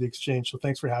enjoyed the exchange. So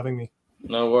thanks for having me.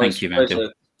 No worries. Thank you,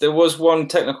 Matthew. There was one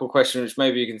technical question which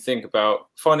maybe you can think about.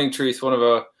 Finding Truth, one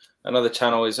of another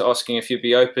channel, is asking if you'd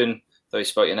be open, though you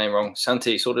spelled your name wrong,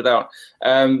 Santi, sort it out,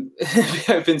 be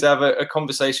open to have a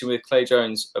conversation with Clay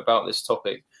Jones about this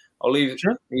topic. I'll leave.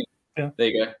 Sure. Yeah. There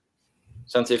you go.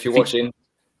 Santi, if you're watching,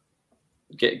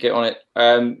 get on it.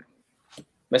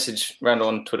 message Randall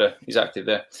on Twitter. He's active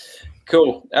there.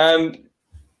 Cool.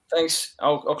 Thanks.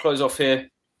 I'll close off here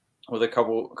with a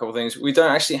couple things. We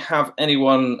don't actually have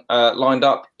anyone lined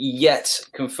up yet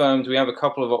confirmed. We have a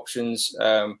couple of options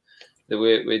that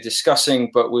we're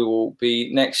discussing, but we will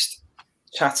be next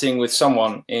chatting with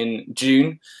someone in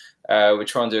June. We're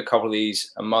trying to do a couple of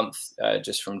these a month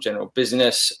just from general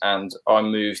business, and I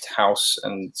moved house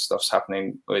and stuff's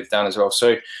happening with Dan as well.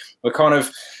 So we're kind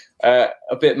of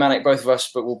a bit manic, both of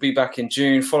us, but we'll be back in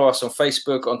June. Follow us on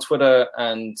Facebook, on Twitter,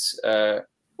 and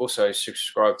also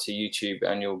subscribe to YouTube,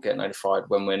 and you'll get notified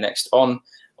when we're next on.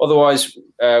 Otherwise,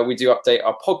 we do update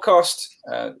our podcast.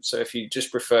 So if you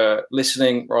just prefer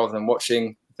listening rather than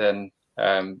watching, then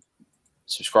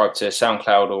subscribe to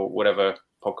SoundCloud or whatever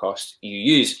podcast you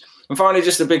use. And finally,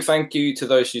 just a big thank you to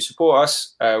those who support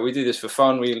us. We do this for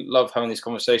fun. We love having these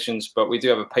conversations, but we do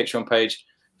have a Patreon page.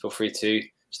 Feel free to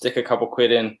stick a couple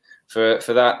quid in for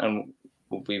that, and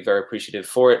we'll be very appreciative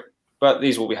for it. But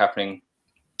these will be happening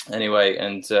anyway,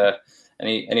 and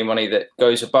any money that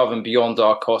goes above and beyond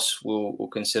our costs, we'll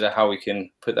consider how we can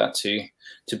put that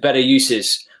to better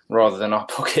uses rather than our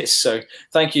pockets. So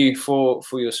thank you for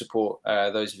your support,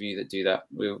 those of you that do that.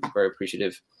 We're very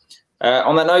appreciative.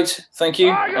 On that note, thank you,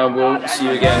 and we'll see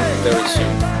you again very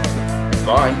soon.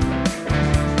 Bye.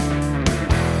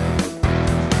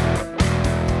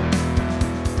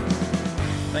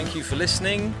 Thank you for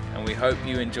listening, and we hope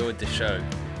you enjoyed the show.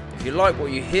 If you like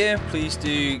what you hear, please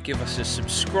do give us a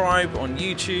subscribe on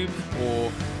YouTube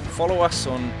or follow us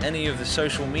on any of the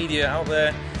social media out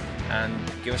there and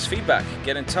give us feedback.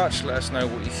 Get in touch, let us know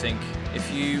what you think.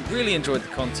 If you really enjoyed the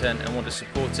content and want to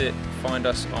support it, find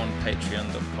us on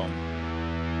patreon.com.